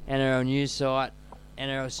 NRL News Site,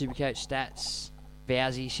 NRL Supercoach Stats.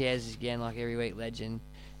 Bowsy shares again like every week, legend.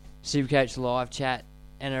 Supercoach Live Chat,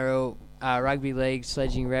 NRL Rugby League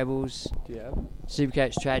Sledging Rebels. Do you have?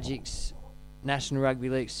 Supercoach Tragics, National Rugby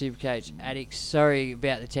League Supercoach Addicts. Sorry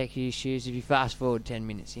about the tech issues. If you fast forward 10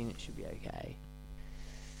 minutes in, it should be okay.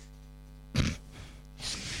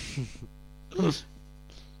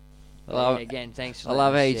 Again, thanks for I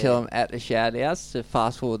love how letting you us tell share. them at the shout outs to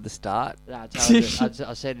fast forward the start. No, I told you,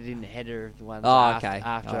 I said it in the header of the ones Oh, after, okay.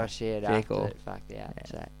 after Oh, I shared very after cool. it fucked out.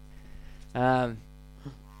 So.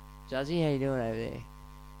 Juzzy, how you doing over there?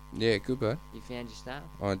 Yeah, good, bud. You found your stuff?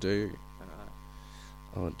 I do.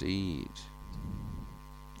 Alright. I did.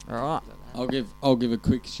 All right. I'll give a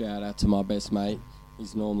quick shout out to my best mate.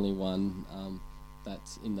 He's normally one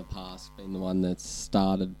that's in the past been the one that's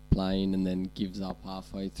started playing and then gives up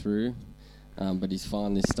halfway through. But he's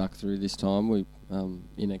finally stuck through this time. We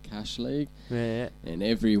in a cash league. Yeah. And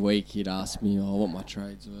every week he'd ask me, what my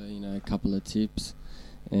trades were, a couple of tips,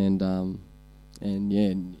 and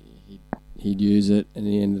yeah, he'd use it, and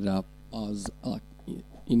he ended up. I was like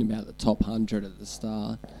in about the top 100 at the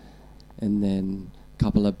start, and then a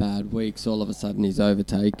couple of bad weeks. All of a sudden, he's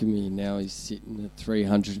overtaken me. Now he's sitting at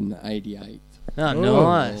 388. Oh,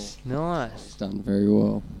 nice. Nice. He's done very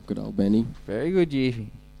well. Good old Benny. Very good, Jiffy.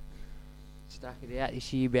 Stuck it out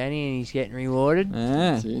this year, Benny, and he's getting rewarded.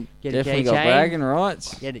 Yeah. That's it. Get Definitely a got keychain. bragging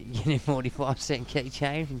rights. Get a 45%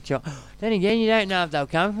 keychain from China. Then again, you don't know if they'll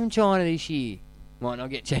come from China this year. Might not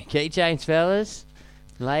get keychains, fellas,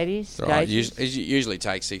 ladies. Right, cases. it usually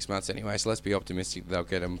takes 6 months anyway, so let's be optimistic they'll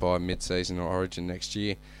get them by mid-season or Origin next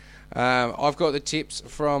year. I've got the tips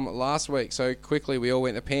from last week. So quickly, we all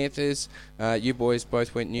went the Panthers. You boys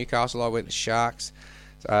both went Newcastle. I went the Sharks.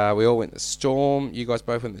 We all went the Storm. You guys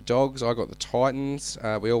both went the Dogs. I got the Titans.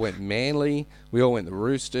 We all went Manly. We all went the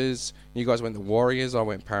Roosters. You guys went the Warriors. I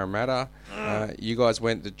went Parramatta. You guys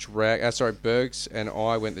went the Bergs, and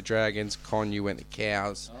I went the Dragons. Con, you went the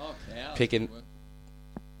Cows. Oh, Cows.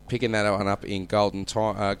 Picking that one up in Golden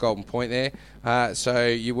Point there. So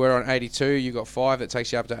you were on 82. You got 5. That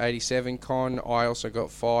takes you up to 87. Con, I also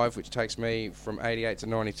got 5, which takes me from 88 to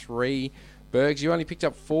 93. Bergs, you only picked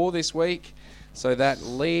up 4 this week. So that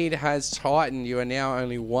lead has tightened. You are now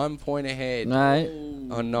only 1 point ahead. No.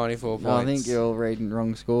 On 94 points. No, I think you're all reading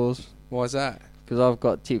wrong scores. Why is that? Because I've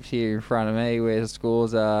got tips here in front of me where the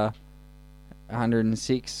scores are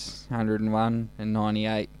 106, 101, and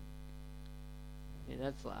 98. Yeah,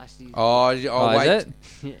 that's last year. Wait. Is it?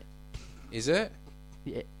 Yeah. Is it?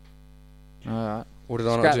 Yeah. Alright. Or did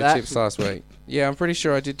I not Scrap do that. tips last week? Yeah, I'm pretty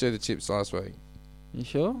sure I did do the tips last week. You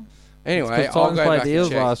sure? Anyway, It's 'cause I'll Titans go played back the and Eels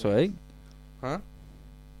check. last week. Huh?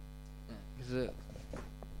 Is it?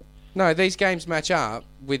 No, these games match up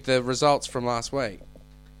with the results from last week.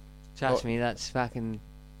 Trust me, that's fucking...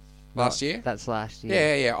 Last year? That's last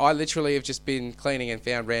year. Yeah. I literally have just been cleaning and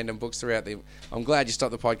found random books throughout the... I'm glad you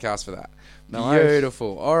stopped the podcast for that. Nice.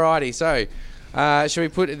 Beautiful. Alrighty, so... shall we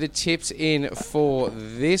put the tips in for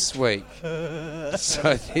this week?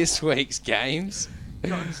 So this week's games...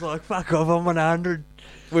 John's like, fuck off, I'm on 100.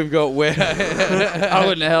 We've got where... I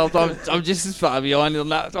wouldn't have helped. I'm just as far behind on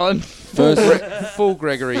that one. Full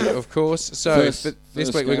Gregory, of course. So for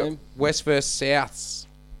this week we've got West versus Souths.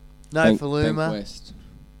 No Faluma. Bank West.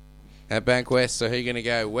 At Bank West, so who are you going to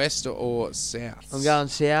go, West or South? I'm going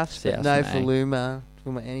South, but South, no mate. Faluma.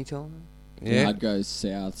 Faluma anytime. Yeah. I'd go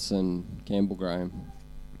Souths and Campbell Graham.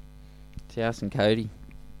 South and Cody.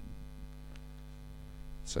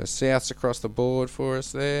 So Souths across the board for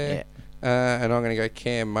us there. Yeah. And I'm going to go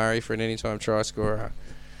Cam Murray for an anytime try scorer.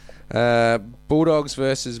 Bulldogs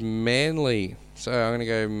versus Manly. So I'm going to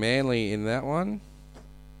go Manly in that one.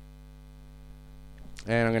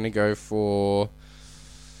 And I'm going to go for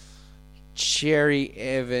Cherry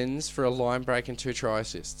Evans for a line break and 2 try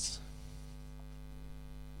assists.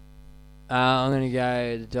 I'm going to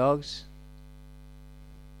go the Dogs.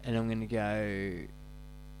 And I'm going to go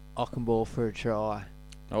Ockenball for a try.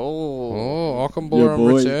 Oh, Ockenball on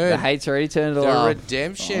return. The hate's already turned The off.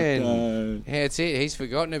 redemption. Oh, no. Yeah, that's it. He's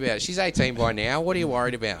forgotten about it. She's 18 by now. What are you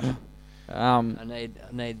worried about? I'm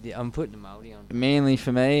putting the multi on. Manly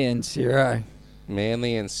for me and Zero.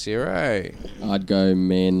 Manly and Ciro. I'd go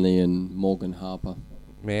Manly and Morgan Harper.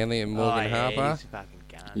 Manly and Morgan Harper. He's a fucking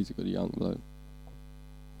gun. He's a good young bloke.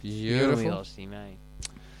 Beautiful. We lost him, eh?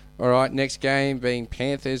 All right, next game being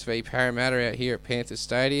Panthers v Parramatta out here at Panthers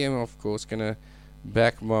Stadium. Of course, going to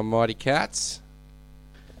back my mighty Cats.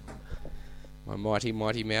 My mighty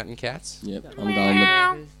Mountain Cats. Yep, I'm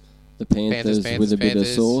going the Panthers with a bit of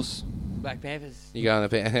sauce. Black Panthers. You going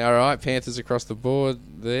the All right, Panthers across the board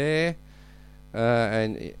there.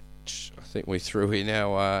 And I think we threw in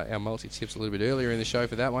our multi-tips a little bit earlier in the show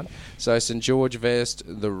for that one. So St George versus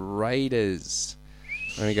the Raiders.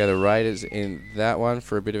 I'm going to go the Raiders in that one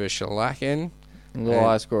for a bit of a shellacking. Will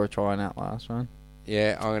I score a try in that last one?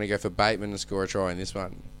 Yeah, I'm going to go for Bateman to score a try in this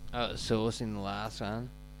one. Oh, Sauce in the last one.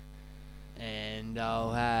 And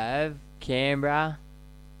I'll have Canberra.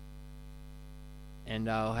 And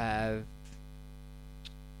I'll have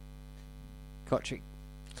Kotrick.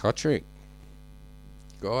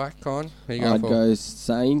 Guy, Con, who you going I'd for? go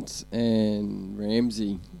Saints and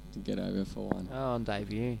Ramsey to get over for one. Oh, on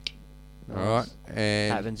debut. Nice. All right,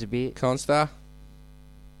 and Happens a bit. Constar.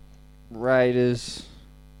 Raiders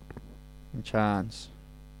and Chance.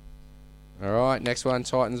 All right, next one,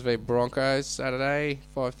 Titans v Broncos, Saturday,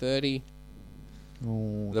 5:30.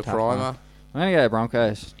 Ooh, The tough primer. one. I'm going to go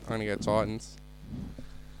Broncos. I'm going to go Titans.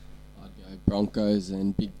 I'd go Broncos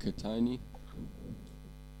and Big Katoni.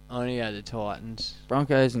 I'm going to go the Titans.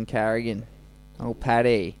 Broncos and Carrigan. Oh,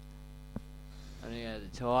 Paddy. I'm going to go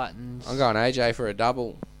the Titans. I'm going AJ for a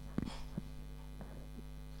double.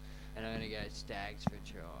 And I'm going to go Stags for a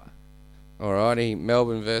try. Alrighty,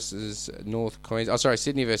 Melbourne versus North Queensland. Oh, sorry,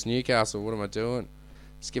 Sydney versus Newcastle. What am I doing?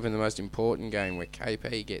 Skipping the most important game where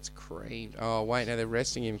KP gets creamed. Oh, wait, now they're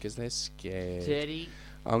resting him because they're scared. Teddy.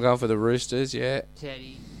 I'm going for the Roosters, yeah.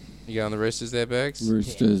 Teddy. You going the Roosters there, Bergs?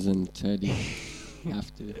 Roosters and Teddy.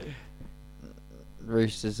 Have to.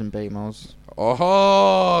 Roosters and B-Mols.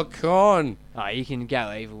 Oh, Con. Oh, you can go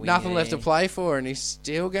either way. Nothing left to play for, and he's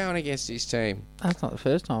still going against his team. That's not the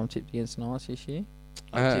first time I've tipped against the Knights this year.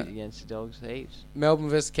 I've tipped against the Dogs heaps. Melbourne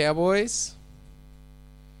versus Cowboys.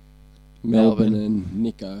 Melbourne and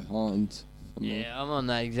Nico Hines. Yeah, I'm on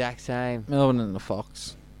that exact same. Melbourne and the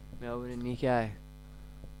Fox. Melbourne and Nico.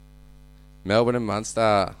 Melbourne and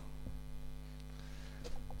Munster.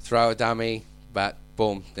 Throw a dummy, but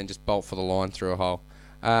boom, then just bolt for the line through a hole.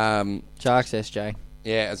 Sharks, SJ.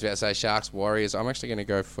 Yeah, I was about to say Sharks, Warriors. I'm actually going to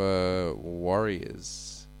go for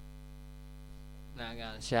Warriors. No, I'm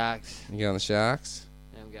going the Sharks. You going the Sharks?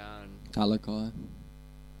 I'm going Talakai.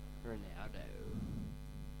 Ronaldo.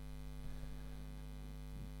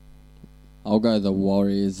 I'll go the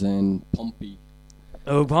Warriors and Pompey.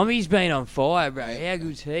 Oh, Pompey's been on fire, bro. How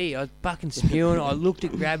good's he? I was fucking spewing. I looked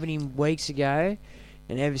at grabbing him weeks ago,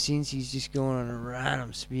 and ever since he's just gone on a run.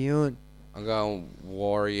 I'm spewing. I'm going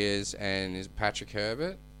Warriors, and is Patrick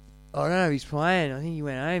Herbert? I don't know if he's playing. I think he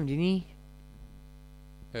went home, didn't he?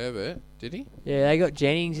 Herbert? Did he? Yeah, they got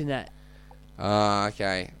Jennings in that. Ah,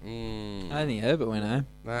 okay. I don't think Herbert went home.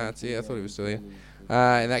 No, that's it. I thought he was still here.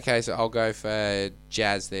 In that case, I'll go for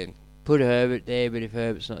Jazz then. Put Herbert there, but if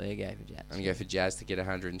Herbert's not there, go for Jazz. I'm going to go for Jazz to get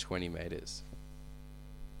 120 metres.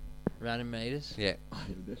 Running meters? Yeah.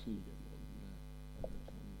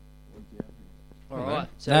 All right.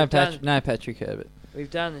 So No Patrick Herbert.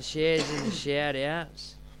 we've done the shares and the shout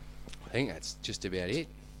outs. I think that's just about it.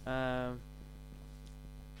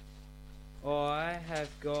 I have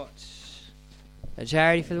got a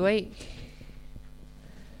charity for the week.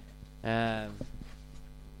 It's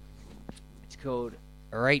called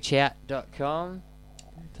reachout.com.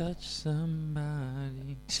 Touch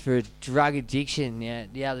somebody. It's for drug addiction. Yeah,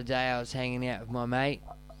 the other day I was hanging out with my mate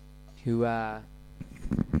who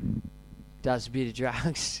does a bit of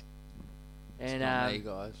drugs. And not me,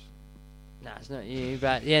 guys. No, it's not you. But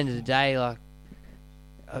at the end of the day, like,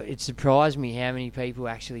 it surprised me how many people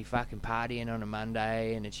actually fucking partying on a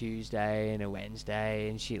Monday and a Tuesday and a Wednesday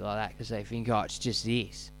and shit like that because they think, oh, it's just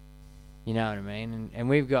this. You know what I mean? And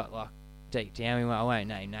we've got, like, deep down, I won't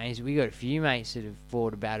name names, we got a few mates that have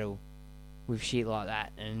fought a battle with shit like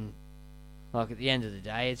that. And, like, at the end of the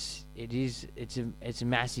day, it's a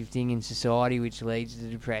massive thing in society which leads to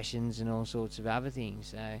depressions and all sorts of other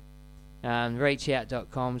things. So,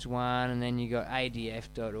 reachout.com's one, and then you got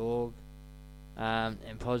adf.org. And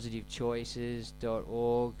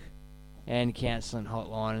positivechoices.org and counselling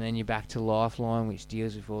hotline, and then you're back to Lifeline, which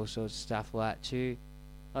deals with all sorts of stuff like that too.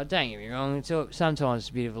 Like, don't get me wrong, sometimes it's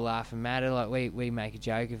a bit of a laughing matter. Like, we make a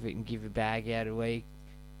joke of it and give a bag out a week.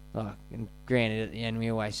 Like, and granted, at the end we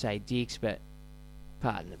always say dicks, but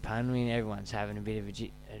pardon the pun, I mean, everyone's having a bit of a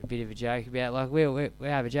joke about it. Like, we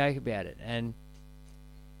have a joke about it, and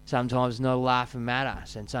sometimes it's not a laughing matter,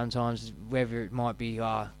 and sometimes whether it might be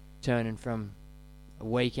turning from a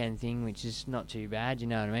weekend thing, which is not too bad, you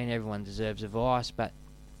know what I mean? Everyone deserves a vice, but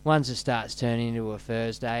once it starts turning into a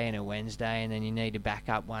Thursday and a Wednesday, and then you need to back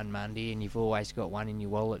up one Monday, and you've always got one in your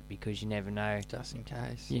wallet because you never know. Just in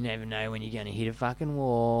case. You never know when you're going to hit a fucking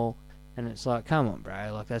wall, and it's like, come on,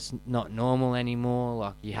 bro, like, that's not normal anymore.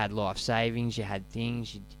 Like, you had life savings, you had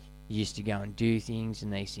things, you used to go and do things,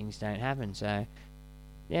 and these things don't happen, so at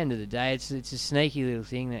the end of the day, it's a sneaky little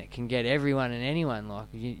thing that can get everyone and anyone. Like,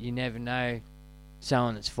 you never know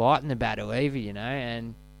someone that's fighting the battle either, you know,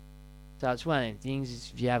 and so it's one of them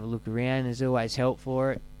things. If you have a look around, there's always help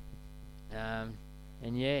for it, and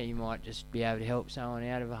yeah, you might just be able to help someone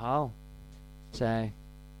out of a hole. So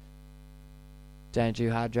don't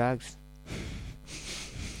do hard drugs.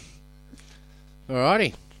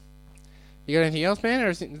 Alrighty, you got anything else, man, or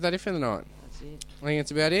is that it for the night? That's it. I think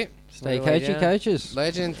that's about it. Stay coachy, coaches.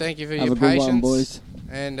 Legend, thank you for Have your a good patience. one, boys.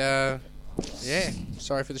 And yeah,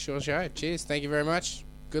 sorry for the short show. Cheers, thank you very much.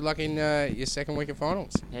 Good luck in your second week of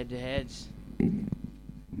finals. Head to heads.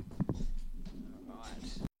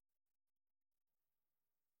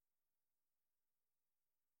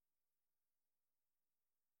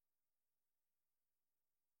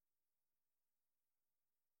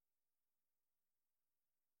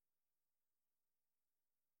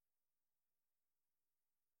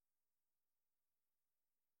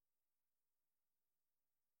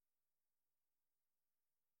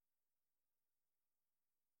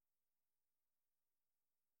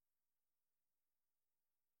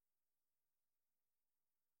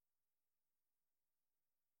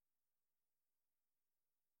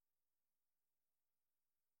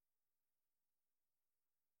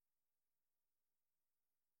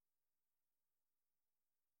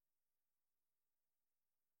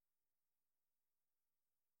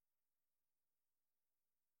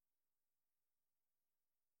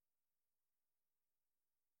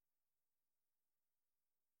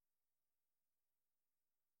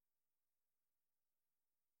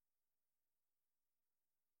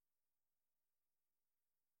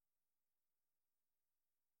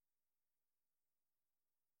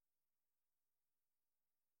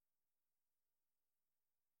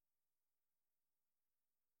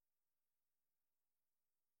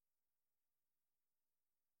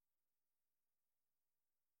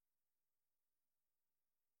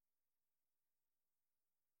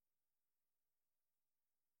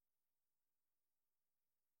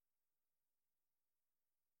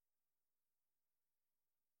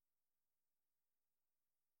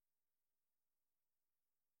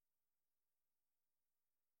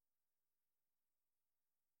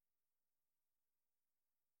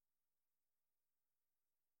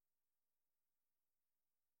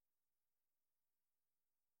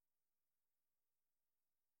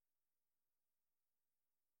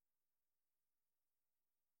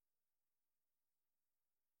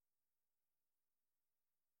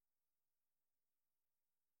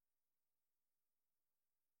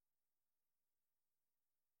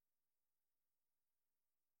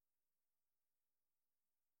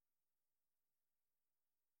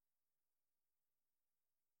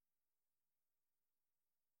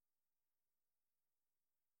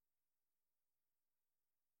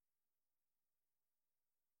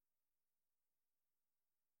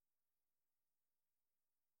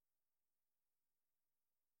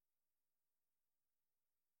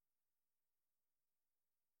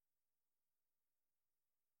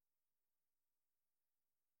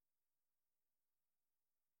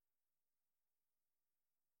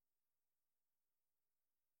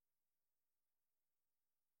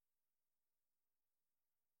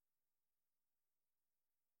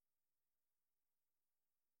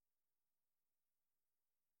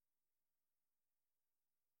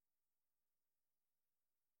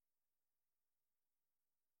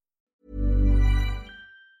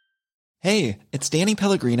 Hey, it's Danny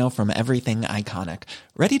Pellegrino from Everything Iconic.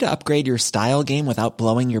 Ready to upgrade your style game without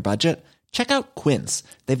blowing your budget? Check out Quince.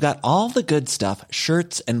 They've got all the good stuff,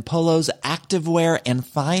 shirts and polos, activewear, and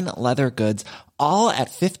fine leather goods, all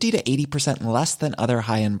at 50 to 80% less than other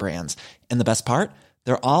high-end brands. And the best part?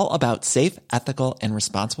 They're all about safe, ethical, and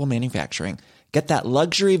responsible manufacturing. Get that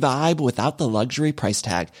luxury vibe without the luxury price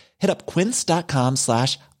tag. Hit up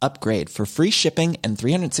quince.com/upgrade for free shipping and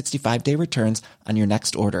 365-day returns on your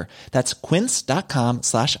next order. That's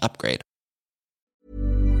quince.com/upgrade.